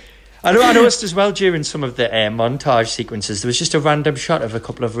thing. I noticed as well during some of the montage sequences, there was just a random shot of a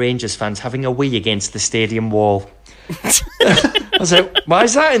couple of Rangers fans having a wee against the stadium wall. I was like, why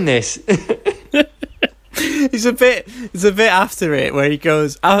is that in this? It's a bit after it where he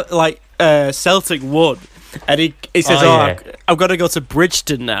goes, Celtic won. And he says, I've got to go to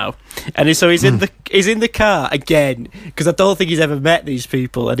Bridgeton now. And he's in the car again because I don't think he's ever met these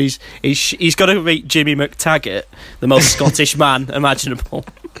people. And he's got to meet Jimmy McTaggart, the most Scottish man imaginable.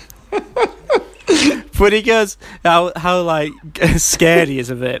 But he goes how scared he is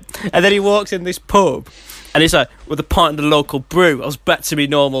of it. And then he walks in this pub. And he's like, with a pint of the local brew, I was back to my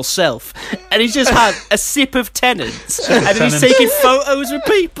normal self. And he's just had a sip of Tennent's. And then he's taking photos with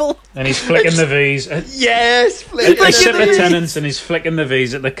people. And he's flicking the V's. Yes, a sip of Tennent's and he's flicking the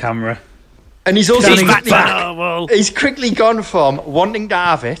V's at the camera. And he's also he's quickly gone from wanting to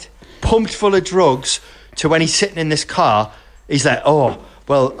have it, pumped full of drugs, to when he's sitting in this car, he's like, well,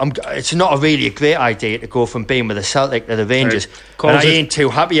 well, it's not really a great idea to go from being with the Celtic to the Rangers. Right. And I ain't too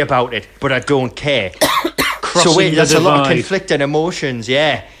happy about it, but I don't care. So wait, that's a lot of conflicting emotions,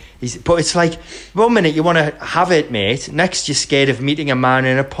 yeah. But it's like, 1 minute you want to have it, mate. Next you're scared of meeting a man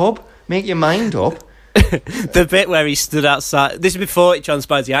in a pub. Make your mind up. The bit where he stood outside, this is before it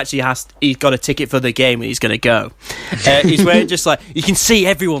transpires, he's got a ticket for the game and he's going to go. He's wearing just like, you can see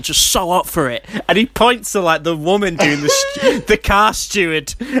everyone just so up for it, and he points to like the woman doing the car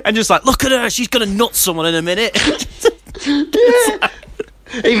steward and just like, look at her, she's going to nut someone in a minute. Yeah.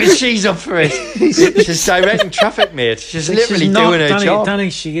 Even she's up for it. She's directing traffic, mate. She's literally doing her job. Danny,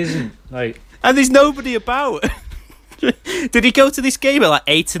 she isn't. Like, and there's nobody about. Did he go to this game at like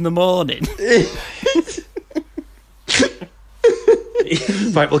 8 in the morning?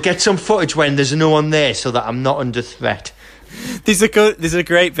 Right, we'll get some footage when there's no one there so that I'm not under threat. There's a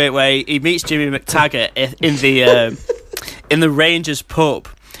great bit where he meets Jimmy McTaggart in the Rangers pub.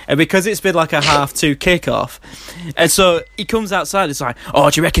 And because it's been like a 2:30 kickoff, and so he comes outside, it's like, oh,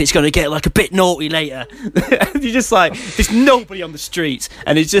 do you reckon it's going to get like a bit naughty later? And you're just like, there's nobody on the streets,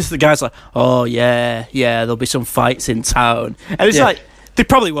 and it's just the guy's like, oh yeah, there'll be some fights in town, and it's like, they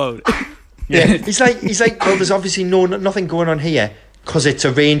probably won't. Yeah, he's like, well, there's obviously nothing going on here because it's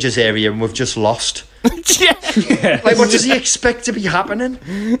a Rangers area and we've just lost. Yeah. Like, what does he expect to be happening?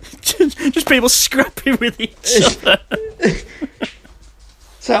 just people scrapping with each other.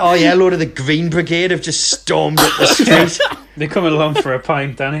 So, oh yeah, a load of the Green Brigade have just stormed up the street. they're coming along for a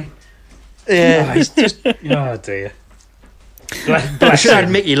pint, Danny. Yeah. Oh, he's just... Oh, dear. I should have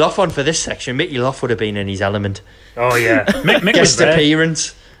had Mickey Lough on for this section. Mickey Lough would have been in his element. Oh, yeah. Mick Guest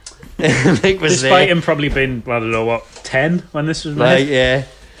appearance. Mick was Despite him probably been, I don't know, what, 10 when this was made? Like, yeah.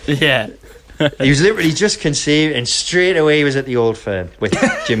 Yeah. He was literally just conceived, and straight away he was at the Old Firm with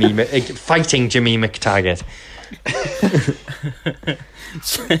fighting Jimmy McTaggart.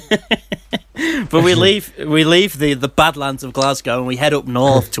 But we leave the Badlands of Glasgow and we head up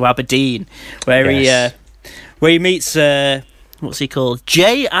north to Aberdeen, where he meets what's he called,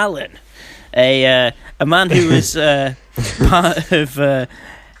 Jay Allen, a man who was part of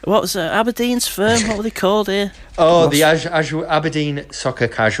what was Aberdeen's firm? What were they called here? Oh, the Aberdeen Soccer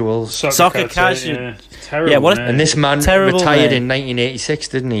Casuals. Soccer Casuals. Yeah. Terrible. Yeah, and this man retired in 1986,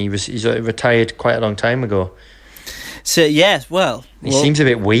 didn't he? He's retired quite a long time ago. So yes, well, he seems a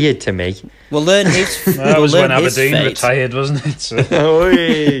bit weird to me. We'll learn his. That was when Aberdeen fate. retired, wasn't it? So.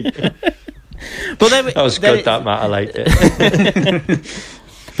 But then that was good. That Matt, I liked it.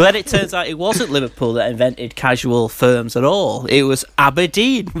 But then it turns out it wasn't Liverpool that invented casual firms at all. It was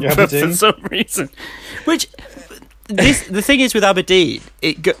Aberdeen, for some reason. Which the thing is with Aberdeen,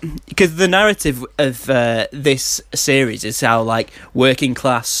 because the narrative of this series is how like working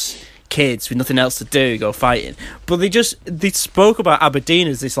class kids with nothing else to do go fighting, but they spoke about Aberdeen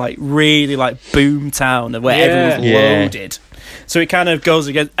as this like really like boom town where everyone's loaded. So it kind of goes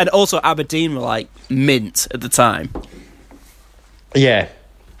against, and also Aberdeen were like mint at the time. Yeah.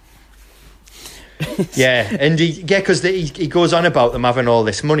 Yeah, and because he goes on about them having all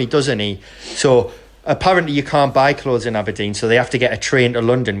this money, doesn't he? So apparently you can't buy clothes in Aberdeen, so they have to get a train to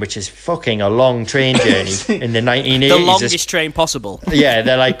London, which is fucking a long train journey in the 1980s. The longest train possible. Yeah,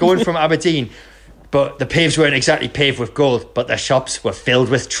 they're like going from Aberdeen, but the paves weren't exactly paved with gold, but the shops were filled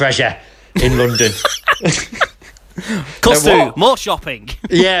with treasure in London. Costume, more shopping.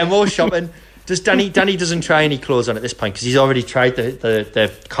 Yeah, more shopping. Danny doesn't try any clothes on at this point because he's already tried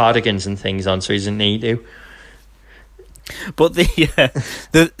the cardigans and things on, so he doesn't need to. But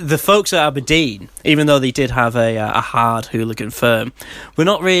the folks at Aberdeen, even though they did have a hard hooligan firm, were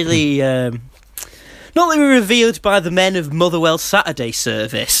not really revealed by the men of Motherwell Saturday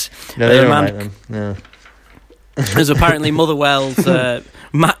service. No, they don't like them. No. There's apparently Motherwell's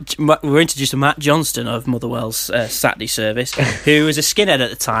we're introduced to Matt Johnston of Motherwell's Saturday service, who was a skinhead at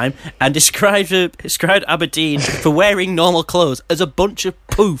the time and described Aberdeen for wearing normal clothes as a bunch of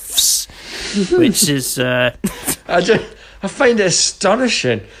poofs, which is I find it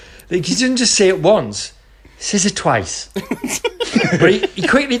astonishing. Like, he didn't just say it once; he says it twice. But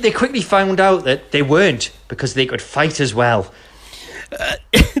they quickly found out that they weren't, because they could fight as well.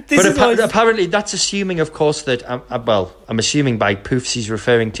 But apparently that's assuming, of course, that I'm assuming by poofs he's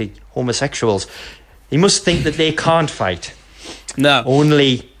referring to homosexuals. He must think that they can't fight. No,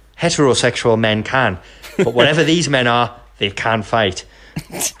 only heterosexual men can. But whatever these men are, they can fight.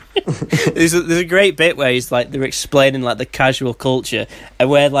 There's a great bit where they're explaining like the casual culture, and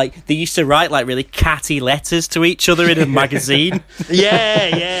where like they used to write like really catty letters to each other in a magazine.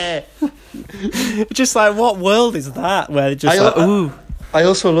 Yeah. Just like, what world is that? Where they're just ooh. I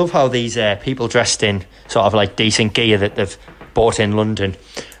also love how these people dressed in sort of like decent gear that they've bought in London,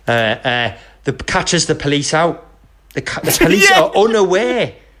 catches the police out. The police are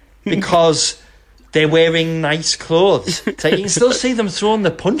unaware because they're wearing nice clothes. So you can still see them throwing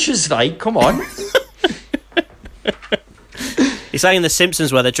the punches, like, come on. It's like in The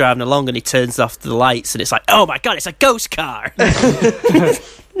Simpsons where they're driving along and he turns off the lights and it's like, oh my God, it's a ghost car. The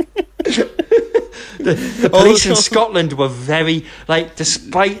police in Scotland were very, like,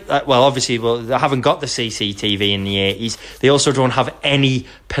 despite that, obviously, they haven't got the CCTV in the 80s. They also don't have any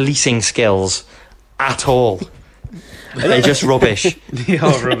policing skills at all. They're just rubbish. They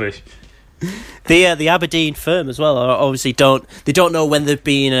are rubbish. The Aberdeen firm as well obviously don't know when they've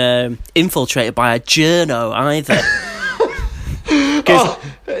been infiltrated by a journo either. Oh,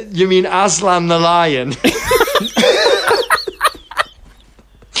 you mean Aslan the lion?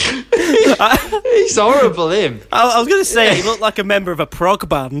 He's horrible, him. I was going to say he looked like a member of a prog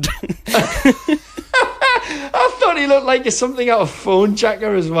band. I thought he looked like something out of Phone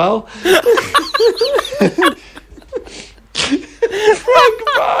Jacker as well. Prog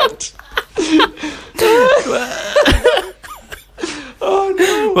band. Oh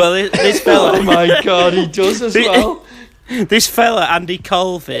no! Well, this fella. Oh my God, he does as well. This fella, Andy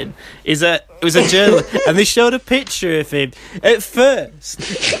Colvin, was a journalist, and they showed a picture of him at first.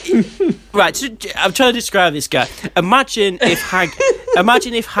 Right, I'm trying to describe this guy. Imagine if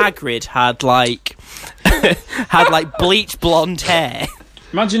Hagrid had like bleach blonde hair.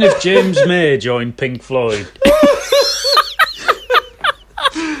 Imagine if James May joined Pink Floyd.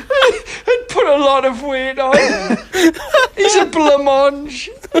 And put a lot of weight on. He's a blancmange.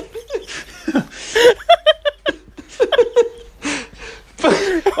 But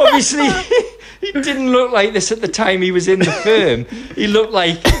obviously, he didn't look like this at the time he was in the firm. He looked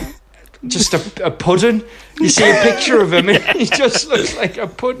like just a pudding. You see a picture of him, and he just looks like a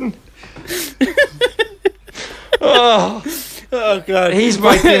pudding. Oh God! He's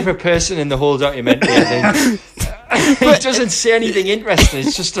my favourite person in the whole documentary, I think. He doesn't say anything interesting.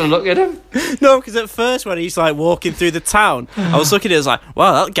 It's just to look at him. No, because at first when he's like walking through the town, I was looking at it, I was like,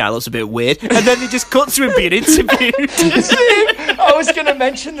 wow, that guy looks a bit weird. And then they just cut to him being interviewed. I was going to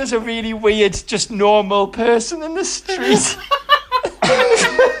mention there's a really weird, just normal person in the street.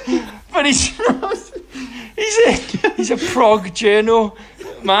 But he's a prog journo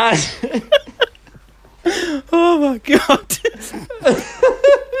man. Oh my God.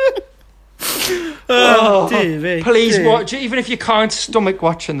 Oh, dear me. Please watch it, even if you can't stomach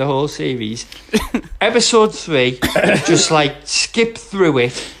watching the whole series. Episode 3, just like skip through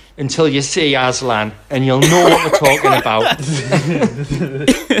it until you see Aslan and you'll know what we're talking about.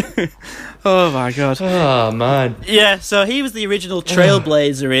 Oh my God. Oh man. Yeah, so he was the original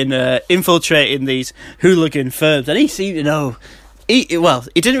trailblazer in infiltrating these hooligan firms, and he seemed to know. He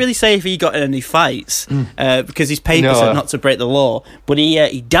didn't really say if he got in any fights because his papers said not to break the law, but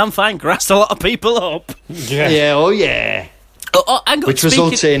he damn fine grassed a lot of people up. Yeah, oh yeah. Which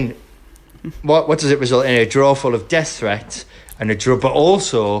results in what does it result in? A drawer full of death threats and a drawer, but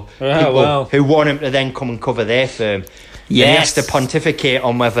also people who want him to then come and cover their firm. Yes, and he has to pontificate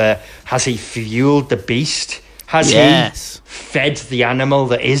on whether has he fueled the beast. Has he fed the animal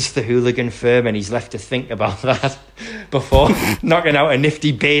that is the hooligan firm, and he's left to think about that before knocking out a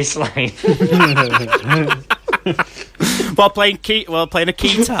nifty bass line while playing a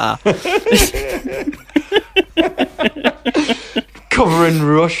guitar, covering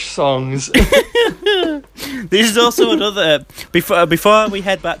Rush songs. This is also another before we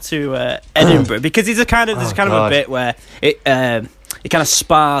head back to Edinburgh, because there's a kind of a bit where it kind of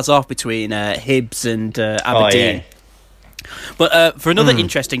spars off between Hibs and Aberdeen. Yeah. But for another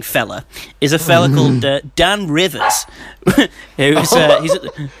interesting fella is a fella called Dan Rivers,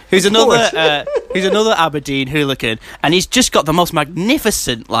 who's another Aberdeen hooligan, and he's just got the most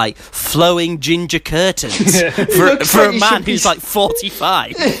magnificent like flowing ginger curtains for a man who's like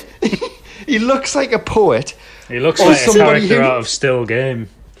 45. He looks like a poet. He looks like a character out of Still Game.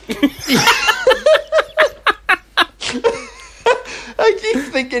 I keep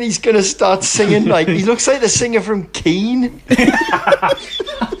thinking he's going to start singing, like, he looks like the singer from Keane.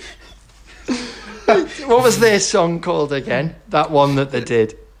 What was their song called again? That one that they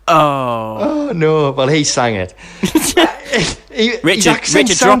did. Oh no, well, he sang it. Richard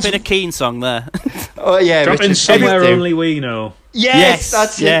dropping a Keane song there. Oh yeah, dropping Somewhere Only We Know. Yes,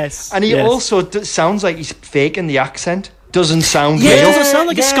 that's it. Yes, and he also sounds like he's faking the accent. Doesn't sound real. It doesn't sound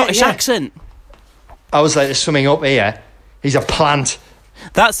like a Scottish accent. I was like, there's something up here. He's a plant.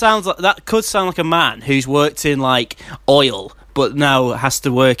 That could sound like a man who's worked in like oil, but now has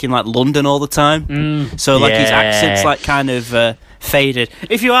to work in like London all the time. So like his accent's like kind of faded.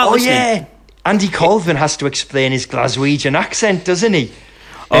 If you are listening, Andy Colvin has to explain his Glaswegian accent, doesn't he?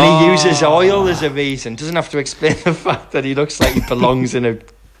 And he uses oil as a reason. Doesn't have to explain the fact that he looks like he belongs in a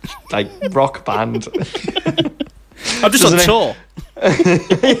rock band. I'm just on tour.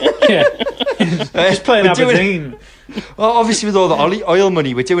 Yeah. Just playing Aberdeen. Well, obviously with all the oil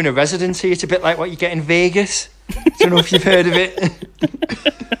money, we're doing a residency. It's a bit like what you get in Vegas. Don't know if you've heard of it.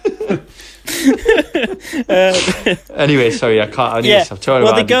 Anyway, sorry, I can't. I need to stop talking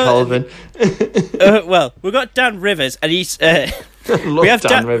about Andy Colvin. Well, we've got Dan Rivers, and he's. We have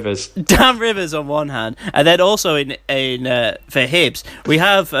Dan Rivers. Dan Rivers on one hand, and then also in for Hibs we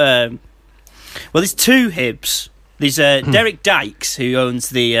have. Well, there's two Hibs. There's Derek Dykes who owns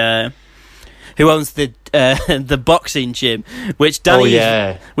the boxing gym, which Danny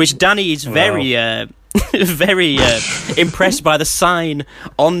is very very impressed by the sign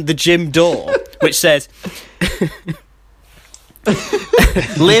on the gym door, which says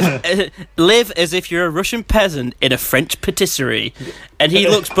live as if you're a Russian peasant in a French patisserie. And he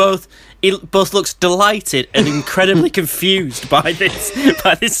both looks delighted and incredibly confused by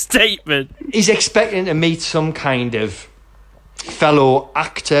this statement. He's expecting to meet some kind of fellow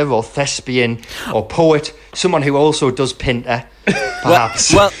actor or thespian or poet, someone who also does Pinter,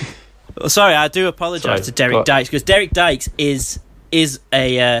 perhaps. Well, sorry, I do apologise to Derek Dykes, because Derek Dykes is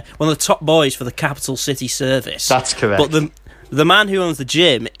one of the top boys for the Capital City Service. That's correct. But the man who owns the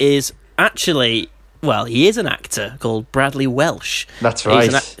gym is actually, well, he is an actor called Bradley Welsh. That's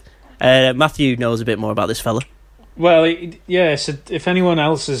right. Matthew knows a bit more about this fella. Well, yeah, so if anyone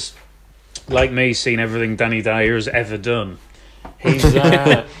else has, like me, seen everything Danny Dyer has ever done, he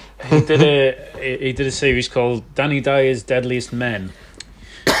did a series called Danny Dyer's Deadliest Men.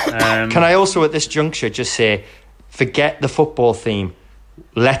 Can I also at this juncture just say, forget the football theme.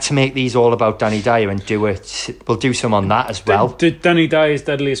 Let's make these all about Danny Dyer and do it. We'll do some on that as well. Danny Dyer's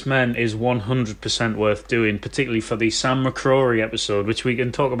Deadliest Men is 100% worth doing, particularly for the Sam McCrory episode, which we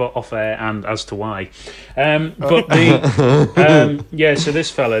can talk about off air and as to why. So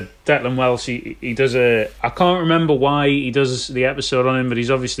this fella, Declan Welsh, he does I can't remember why he does the episode on him, but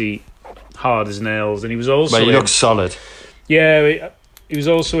he's obviously hard as nails, and he was also. But he looks solid. Yeah. He was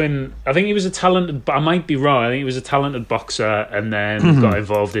also in, I think he was a talented, I might be wrong, I think he was a talented boxer and then got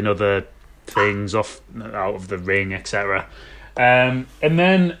involved in other things out of the ring, etc. And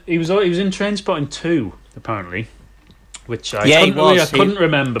then he was in Trainspotting 2, apparently, which I couldn't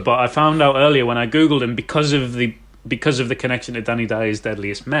remember, but I found out earlier when I Googled him because of the connection to Danny Dyer's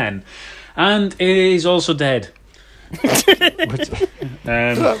Deadliest Men, and he's also dead.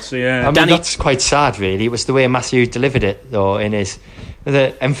 That's quite sad, really. It was the way Matthew delivered it, though, in his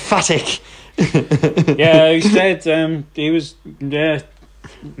emphatic. Yeah, he's dead. He was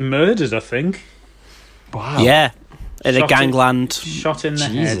murdered, I think. Wow. Yeah, in a gangland. Shot in the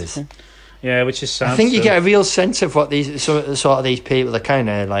head. Yeah, which is sad. I think you get a real sense of what these sort of these people, the kind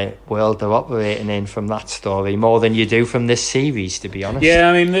of like world they're operating in from that story, more than you do from this series, to be honest. Yeah,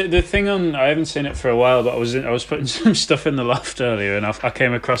 I mean the thing I haven't seen it for a while, but I was putting some stuff in the loft earlier, and I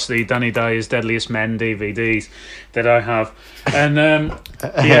came across the Danny Dyer's Deadliest Men DVDs that I have, and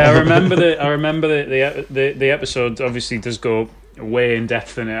I remember the episode obviously does go way in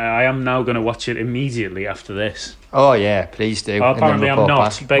depth, and I am now going to watch it immediately after this. Oh yeah, please do. Oh, apparently I'm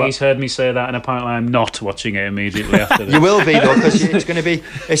not. Beggy's heard me say that, and apparently I'm not watching it immediately after this. You will be though, because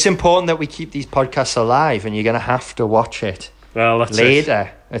it's important that we keep these podcasts alive, and you're going to have to watch it. Well, that's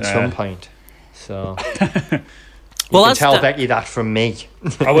later at some point. So well, can tell Becky that from me.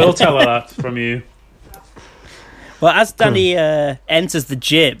 I will tell her that from you. Well, as Danny enters the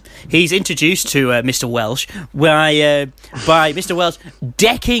gym, he's introduced to Mr. Welsh by Mr. Welsh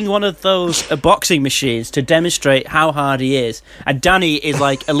decking one of those boxing machines to demonstrate how hard he is. And Danny is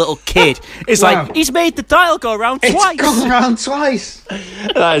like a little kid. It's like, he's made the dial go around twice. It's gone around twice.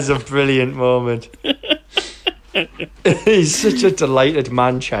 That is a brilliant moment. He's such a delighted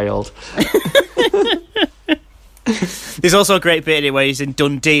man-child. There's also a great bit in it where he's in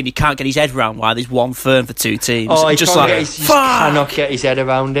Dundee and he can't get his head around why there's one firm for two teams. Oh, he just cannot get his head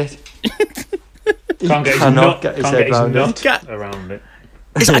around it. Can't get his head around it.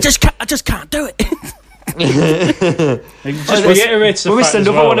 I just can't do it. It just reiterates the fact as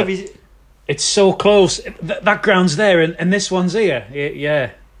well, one of his. It's so close. That ground's there, and this one's here.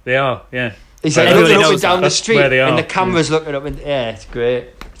 Yeah, they are. Yeah. He's like looking up and down the street, and the camera's looking up, and it's great.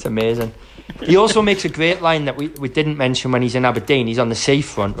 It's amazing. He also makes a great line that we didn't mention when he's in Aberdeen. He's on the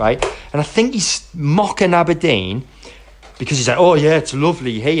seafront, right? And I think he's mocking Aberdeen because he's like, oh yeah, it's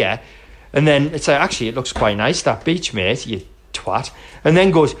lovely here. And then it's like, actually, it looks quite nice, that beach, mate, you twat. And then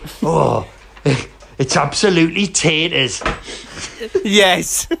goes, oh, It's absolutely taters.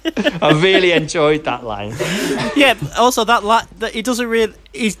 Yes. I really enjoyed that line. Yeah, also that he doesn't really...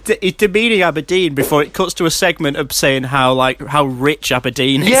 He's demeaning Aberdeen before it cuts to a segment of saying how rich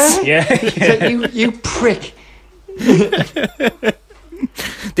Aberdeen is. Yeah. Yeah. You prick.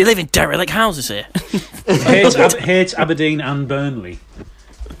 They live in derelict houses here. Hates Aberdeen and Burnley,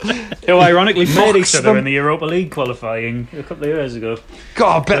 who ironically played each other in the Europa League qualifying a couple of years ago.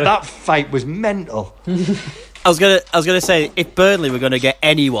 God, I bet that fight was mental. I was gonna say, if Burnley were gonna get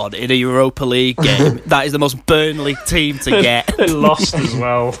anyone in a Europa League game, that is the most Burnley team to get. They lost as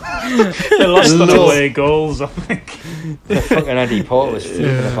well. They lost on away goals, I think. Fucking Eddie Porter was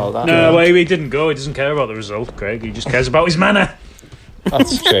fuming about that. No, well, he didn't go. He doesn't care about the result, Craig. He just cares about his manner.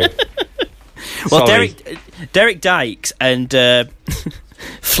 That's true. Well, Sorry. Derek Dykes and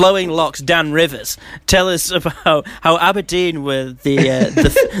Flowing Locks Dan Rivers tell us about how Aberdeen were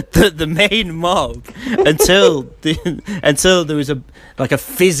the main mob until there was a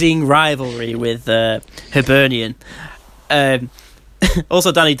fizzing rivalry with Hibernian.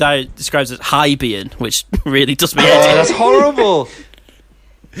 Also, Danny Dyer describes it as Hibernian, which really does me head in. That's horrible.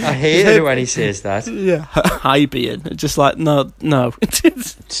 I hate it when he says that. Yeah, Hibernian. Just like no.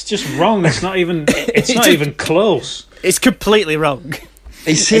 It's just wrong. It's not even. It's not even close. It's completely wrong.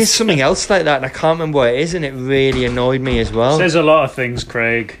 He says something else like that, and I can't remember what it is, and it really annoyed me as well. Says a lot of things,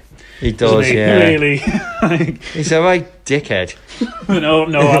 Craig. He does, He? yeah. Really. He's a right dickhead. No,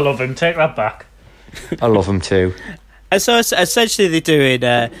 I love him. Take that back. I love him too. And so essentially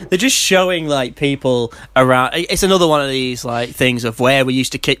they're just showing like people around. It's another one of these like things of where we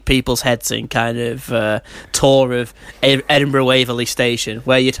used to kick people's heads in kind of tour of Edinburgh Waverley Station,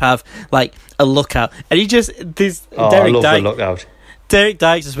 where you'd have like a lookout, and he just I love the lookout. Derek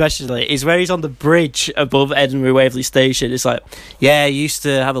Dykes especially is where he's on the bridge above Edinburgh Waverley Station. It's like, yeah, you used to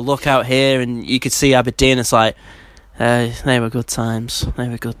have a lookout here, and you could see Aberdeen. It's like, they were good times. They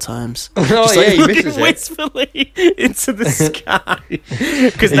were good times. Oh, just yeah, like he looking misses it. wistfully into the sky,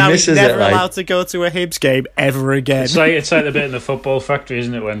 because now he's misses it, never like- allowed to go to a Hibs game ever again. It's like the bit in the Football Factory,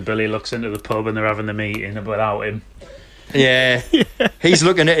 isn't it, when Billy looks into the pub and they're having the meeting without him. Yeah. He's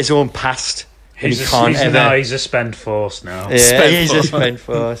looking at his own past. And He's a spent force now. Yeah, he's a spent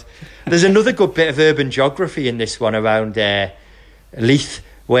force. There's another good bit of urban geography in this one around Leith,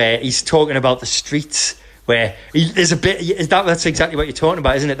 where he's talking about the streets. Where there's a bit that's exactly what you're talking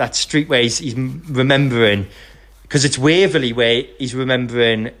about, isn't it? That street where he's remembering, because it's Waverley where he's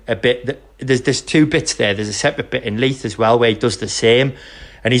remembering a bit. There's two bits there. There's a separate bit in Leith as well where he does the same,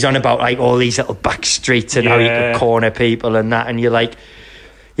 and he's on about like all these little back streets and how you can corner people and that, and you're like,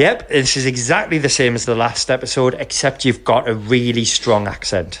 yep, this is exactly the same as the last episode, except you've got a really strong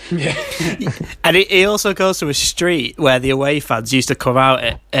accent. And he also goes to a street where the away fans used to come out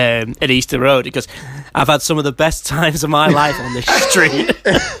at Easter Road. He goes, I've had some of the best times of my life on this street.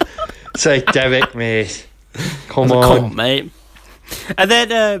 Say, Derek, mate, come Come on. on, mate. And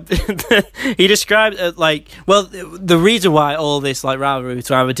then he described the reason why all this like rivalry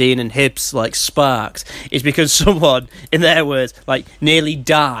between Aberdeen and Hibs like sparks is because someone, in their words, like nearly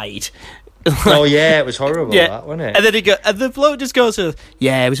died. Oh yeah, it was horrible, that, wasn't it? And then and the bloke just goes to,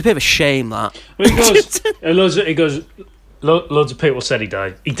 yeah, it was a bit of a shame that. Well, loads of people said he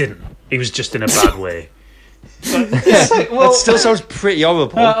died. He didn't. He was just in a bad way. That still sounds pretty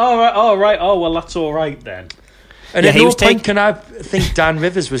horrible. All right. Oh, well, that's all right then. And Yeah, at he no was point can I think Dan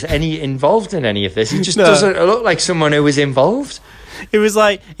Rivers was involved in any of this. He just No. doesn't look like someone who was involved. It was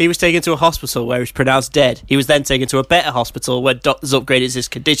like he was taken to a hospital where he was pronounced dead. He was then taken to a better hospital where doctors upgraded his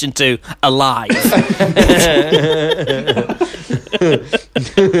condition to alive.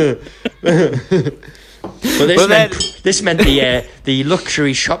 But this meant the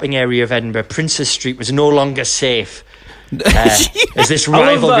luxury shopping area of Edinburgh, Princess Street, was no longer safe. As this love that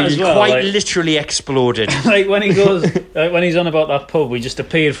rivalry as well, quite like- literally exploded. Like when he goes, when he's on about that pub, we just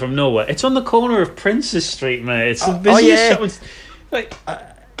appeared from nowhere. It's on the corner of Princess Street, mate. It's the busiest shop.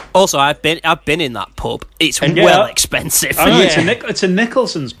 Also, I've been in that pub. It's And well yeah. expensive. I know Yeah. it's a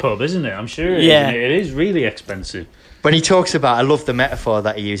Nicholson's pub, isn't it? I'm sure it is. Yeah. It is really expensive. When he talks about, I love the metaphor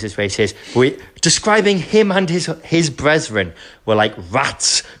that he uses where he says, describing him and his brethren were like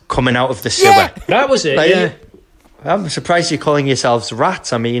rats coming out of the sewer. That was it. Like, Yeah. I'm surprised you're calling yourselves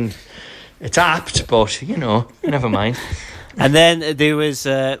rats. I mean, it's apt, but, never mind. And then there was,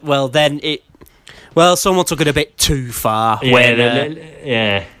 someone took it a bit too far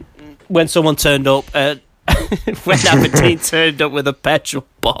when someone turned up, when Aberdeen turned up with a petrol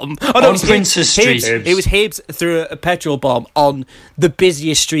bomb. Oh, no, On Princess Street. Hibs. It was Hibs threw a petrol bomb on the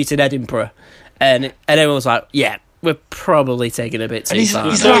busiest street in Edinburgh. And everyone was like, yeah, we're probably taking a bit too far.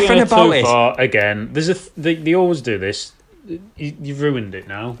 He's Taking laughing it about too it. far again. They always do this. You've ruined it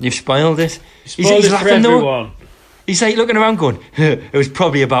now. You've spoiled it. Spoiled it for laughing though. everyone. He's like looking around going, it was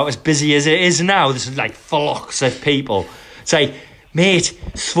probably about as busy as it is now. There's like flocks of people. It's like, mate,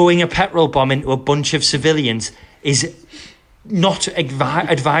 throwing a petrol bomb into a bunch of civilians is not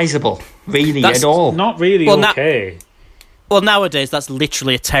advisable, really, That's at all. Not really okay. Well, nowadays, that's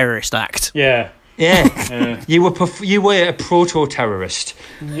literally a terrorist act. Yeah. Yeah. You were a proto-terrorist.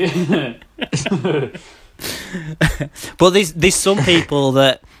 Yeah. But there's some people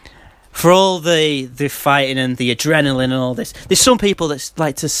that, for all the fighting and the adrenaline and all this, there's some people that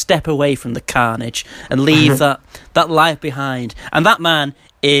like to step away from the carnage and leave that life behind. And that man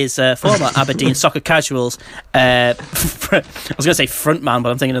is former Aberdeen Soccer Casuals. I was going to say frontman, but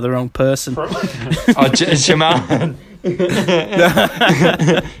I'm thinking of the wrong person. Jamal.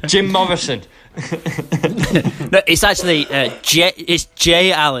 Jim Morrison. No, it's actually it's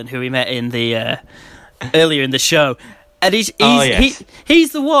Jay Allen, who we met in the earlier in the show. And he's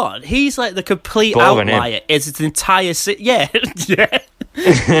the one. He's like the complete outlier. It's an entire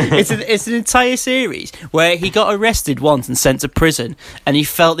it's an entire series where he got arrested once and sent to prison, and he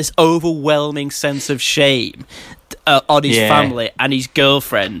felt this overwhelming sense of shame on his family and his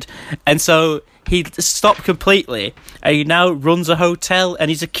girlfriend, and so he stopped completely. And he now runs a hotel, and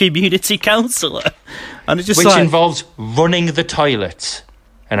he's a community counsellor, and it's just involves running the toilets,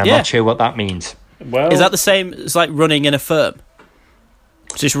 and I'm not sure what that means. Well, is that the same as like running in a firm?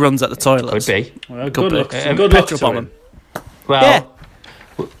 Just runs at the toilets. Could be. Well, Could good be. luck. Good luck Petrol to bomb him. him. Well,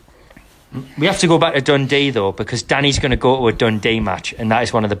 we have to go back to Dundee, though, because Danny's going to go to a Dundee match, and that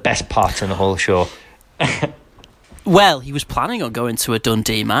is one of the best parts in the whole show. Well, he was planning on going to a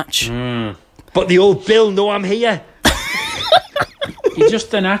Dundee match. But the old Bill, no, I'm here. He's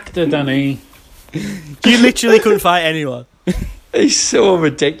just an actor, Danny. You literally couldn't fight anyone. He's so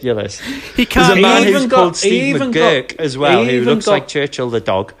ridiculous. He can't. There's a man He who's even called got- Steve he even McGurk got- as well, he who even looks got- like Churchill the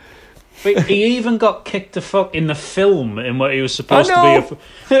dog. But he even got kicked the fuck in the film in what he was supposed to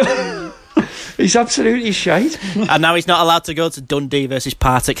be. He's absolutely shite. And now he's not allowed to go to Dundee versus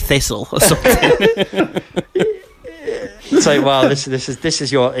Partick Thistle or something. It's like, well, this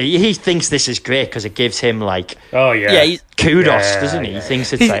is your. He thinks this is great because it gives him like Oh yeah. Yeah, kudos, Yeah, doesn't he? yeah. He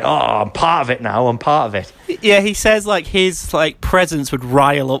thinks it's like, oh, I'm part of it now. I'm part of it. yeah, he says like his like presence would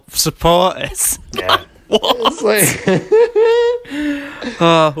rile up supporters. Yeah. It's like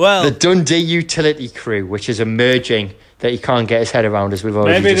Oh well, the Dundee utility crew, which is emerging that he can't get his head around, as we've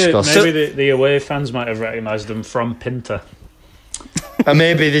already discussed. Maybe the away fans might have recognised him from Pinter. And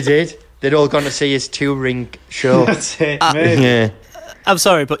maybe they did. They'd all gone to see his touring show. That's it. maybe. Yeah. I'm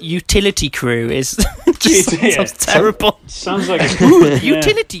sorry, but utility crew is just Yeah. sounds terrible. Sounds like a Ooh,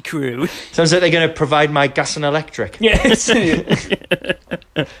 utility crew. Sounds like they're going to provide my gas and electric. yeah.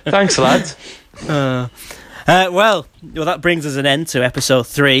 Thanks, lads. Well, that brings us an end to episode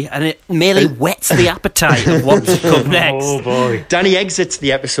 3, and it merely whets the appetite of what to come next. Oh boy. Danny exits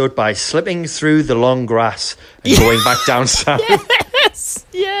the episode by slipping through the long grass and going back down south.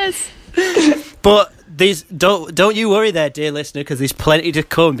 Yes. But don't you worry there, dear listener, because there's plenty to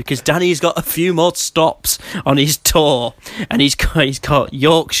come. Because Danny's got a few more stops on his tour, and he's got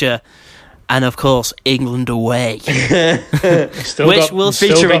Yorkshire, and of course England away. Which will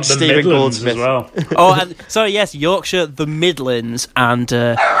featuring got the Stephen Midlands Goldsmith. as well. Oh, and sorry, yes, Yorkshire, the Midlands, and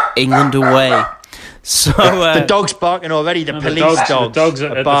England away. So The dog's barking already. The police the dogs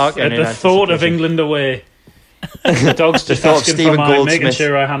are at barking. the in thought of anticipation. England away. The dog's just thought of asking Stephen for making Goldsmith.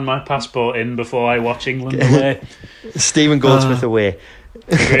 sure I hand my passport in before I watch England away. Stephen Goldsmith away.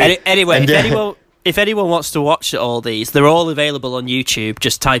 Anyway, And, if anyone wants to watch all these, they're all available on YouTube.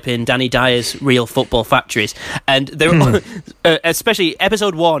 Just type in Danny Dyer's Real Football Factories, and they're especially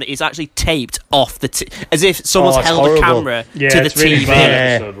episode 1 is actually taped off as if someone's it's held horrible. a camera Yeah, to the it's really TV. bad,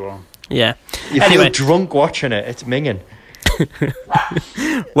 Yeah. episode 1. Yeah. You Anyway. feel drunk watching it. It's minging.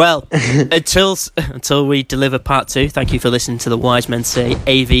 Well, until we deliver part 2, thank you for listening to the Wise Men Say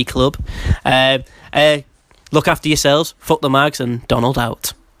AV Club. Look after yourselves, fuck the mags, and Donald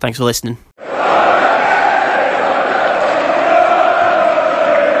out. Thanks for listening.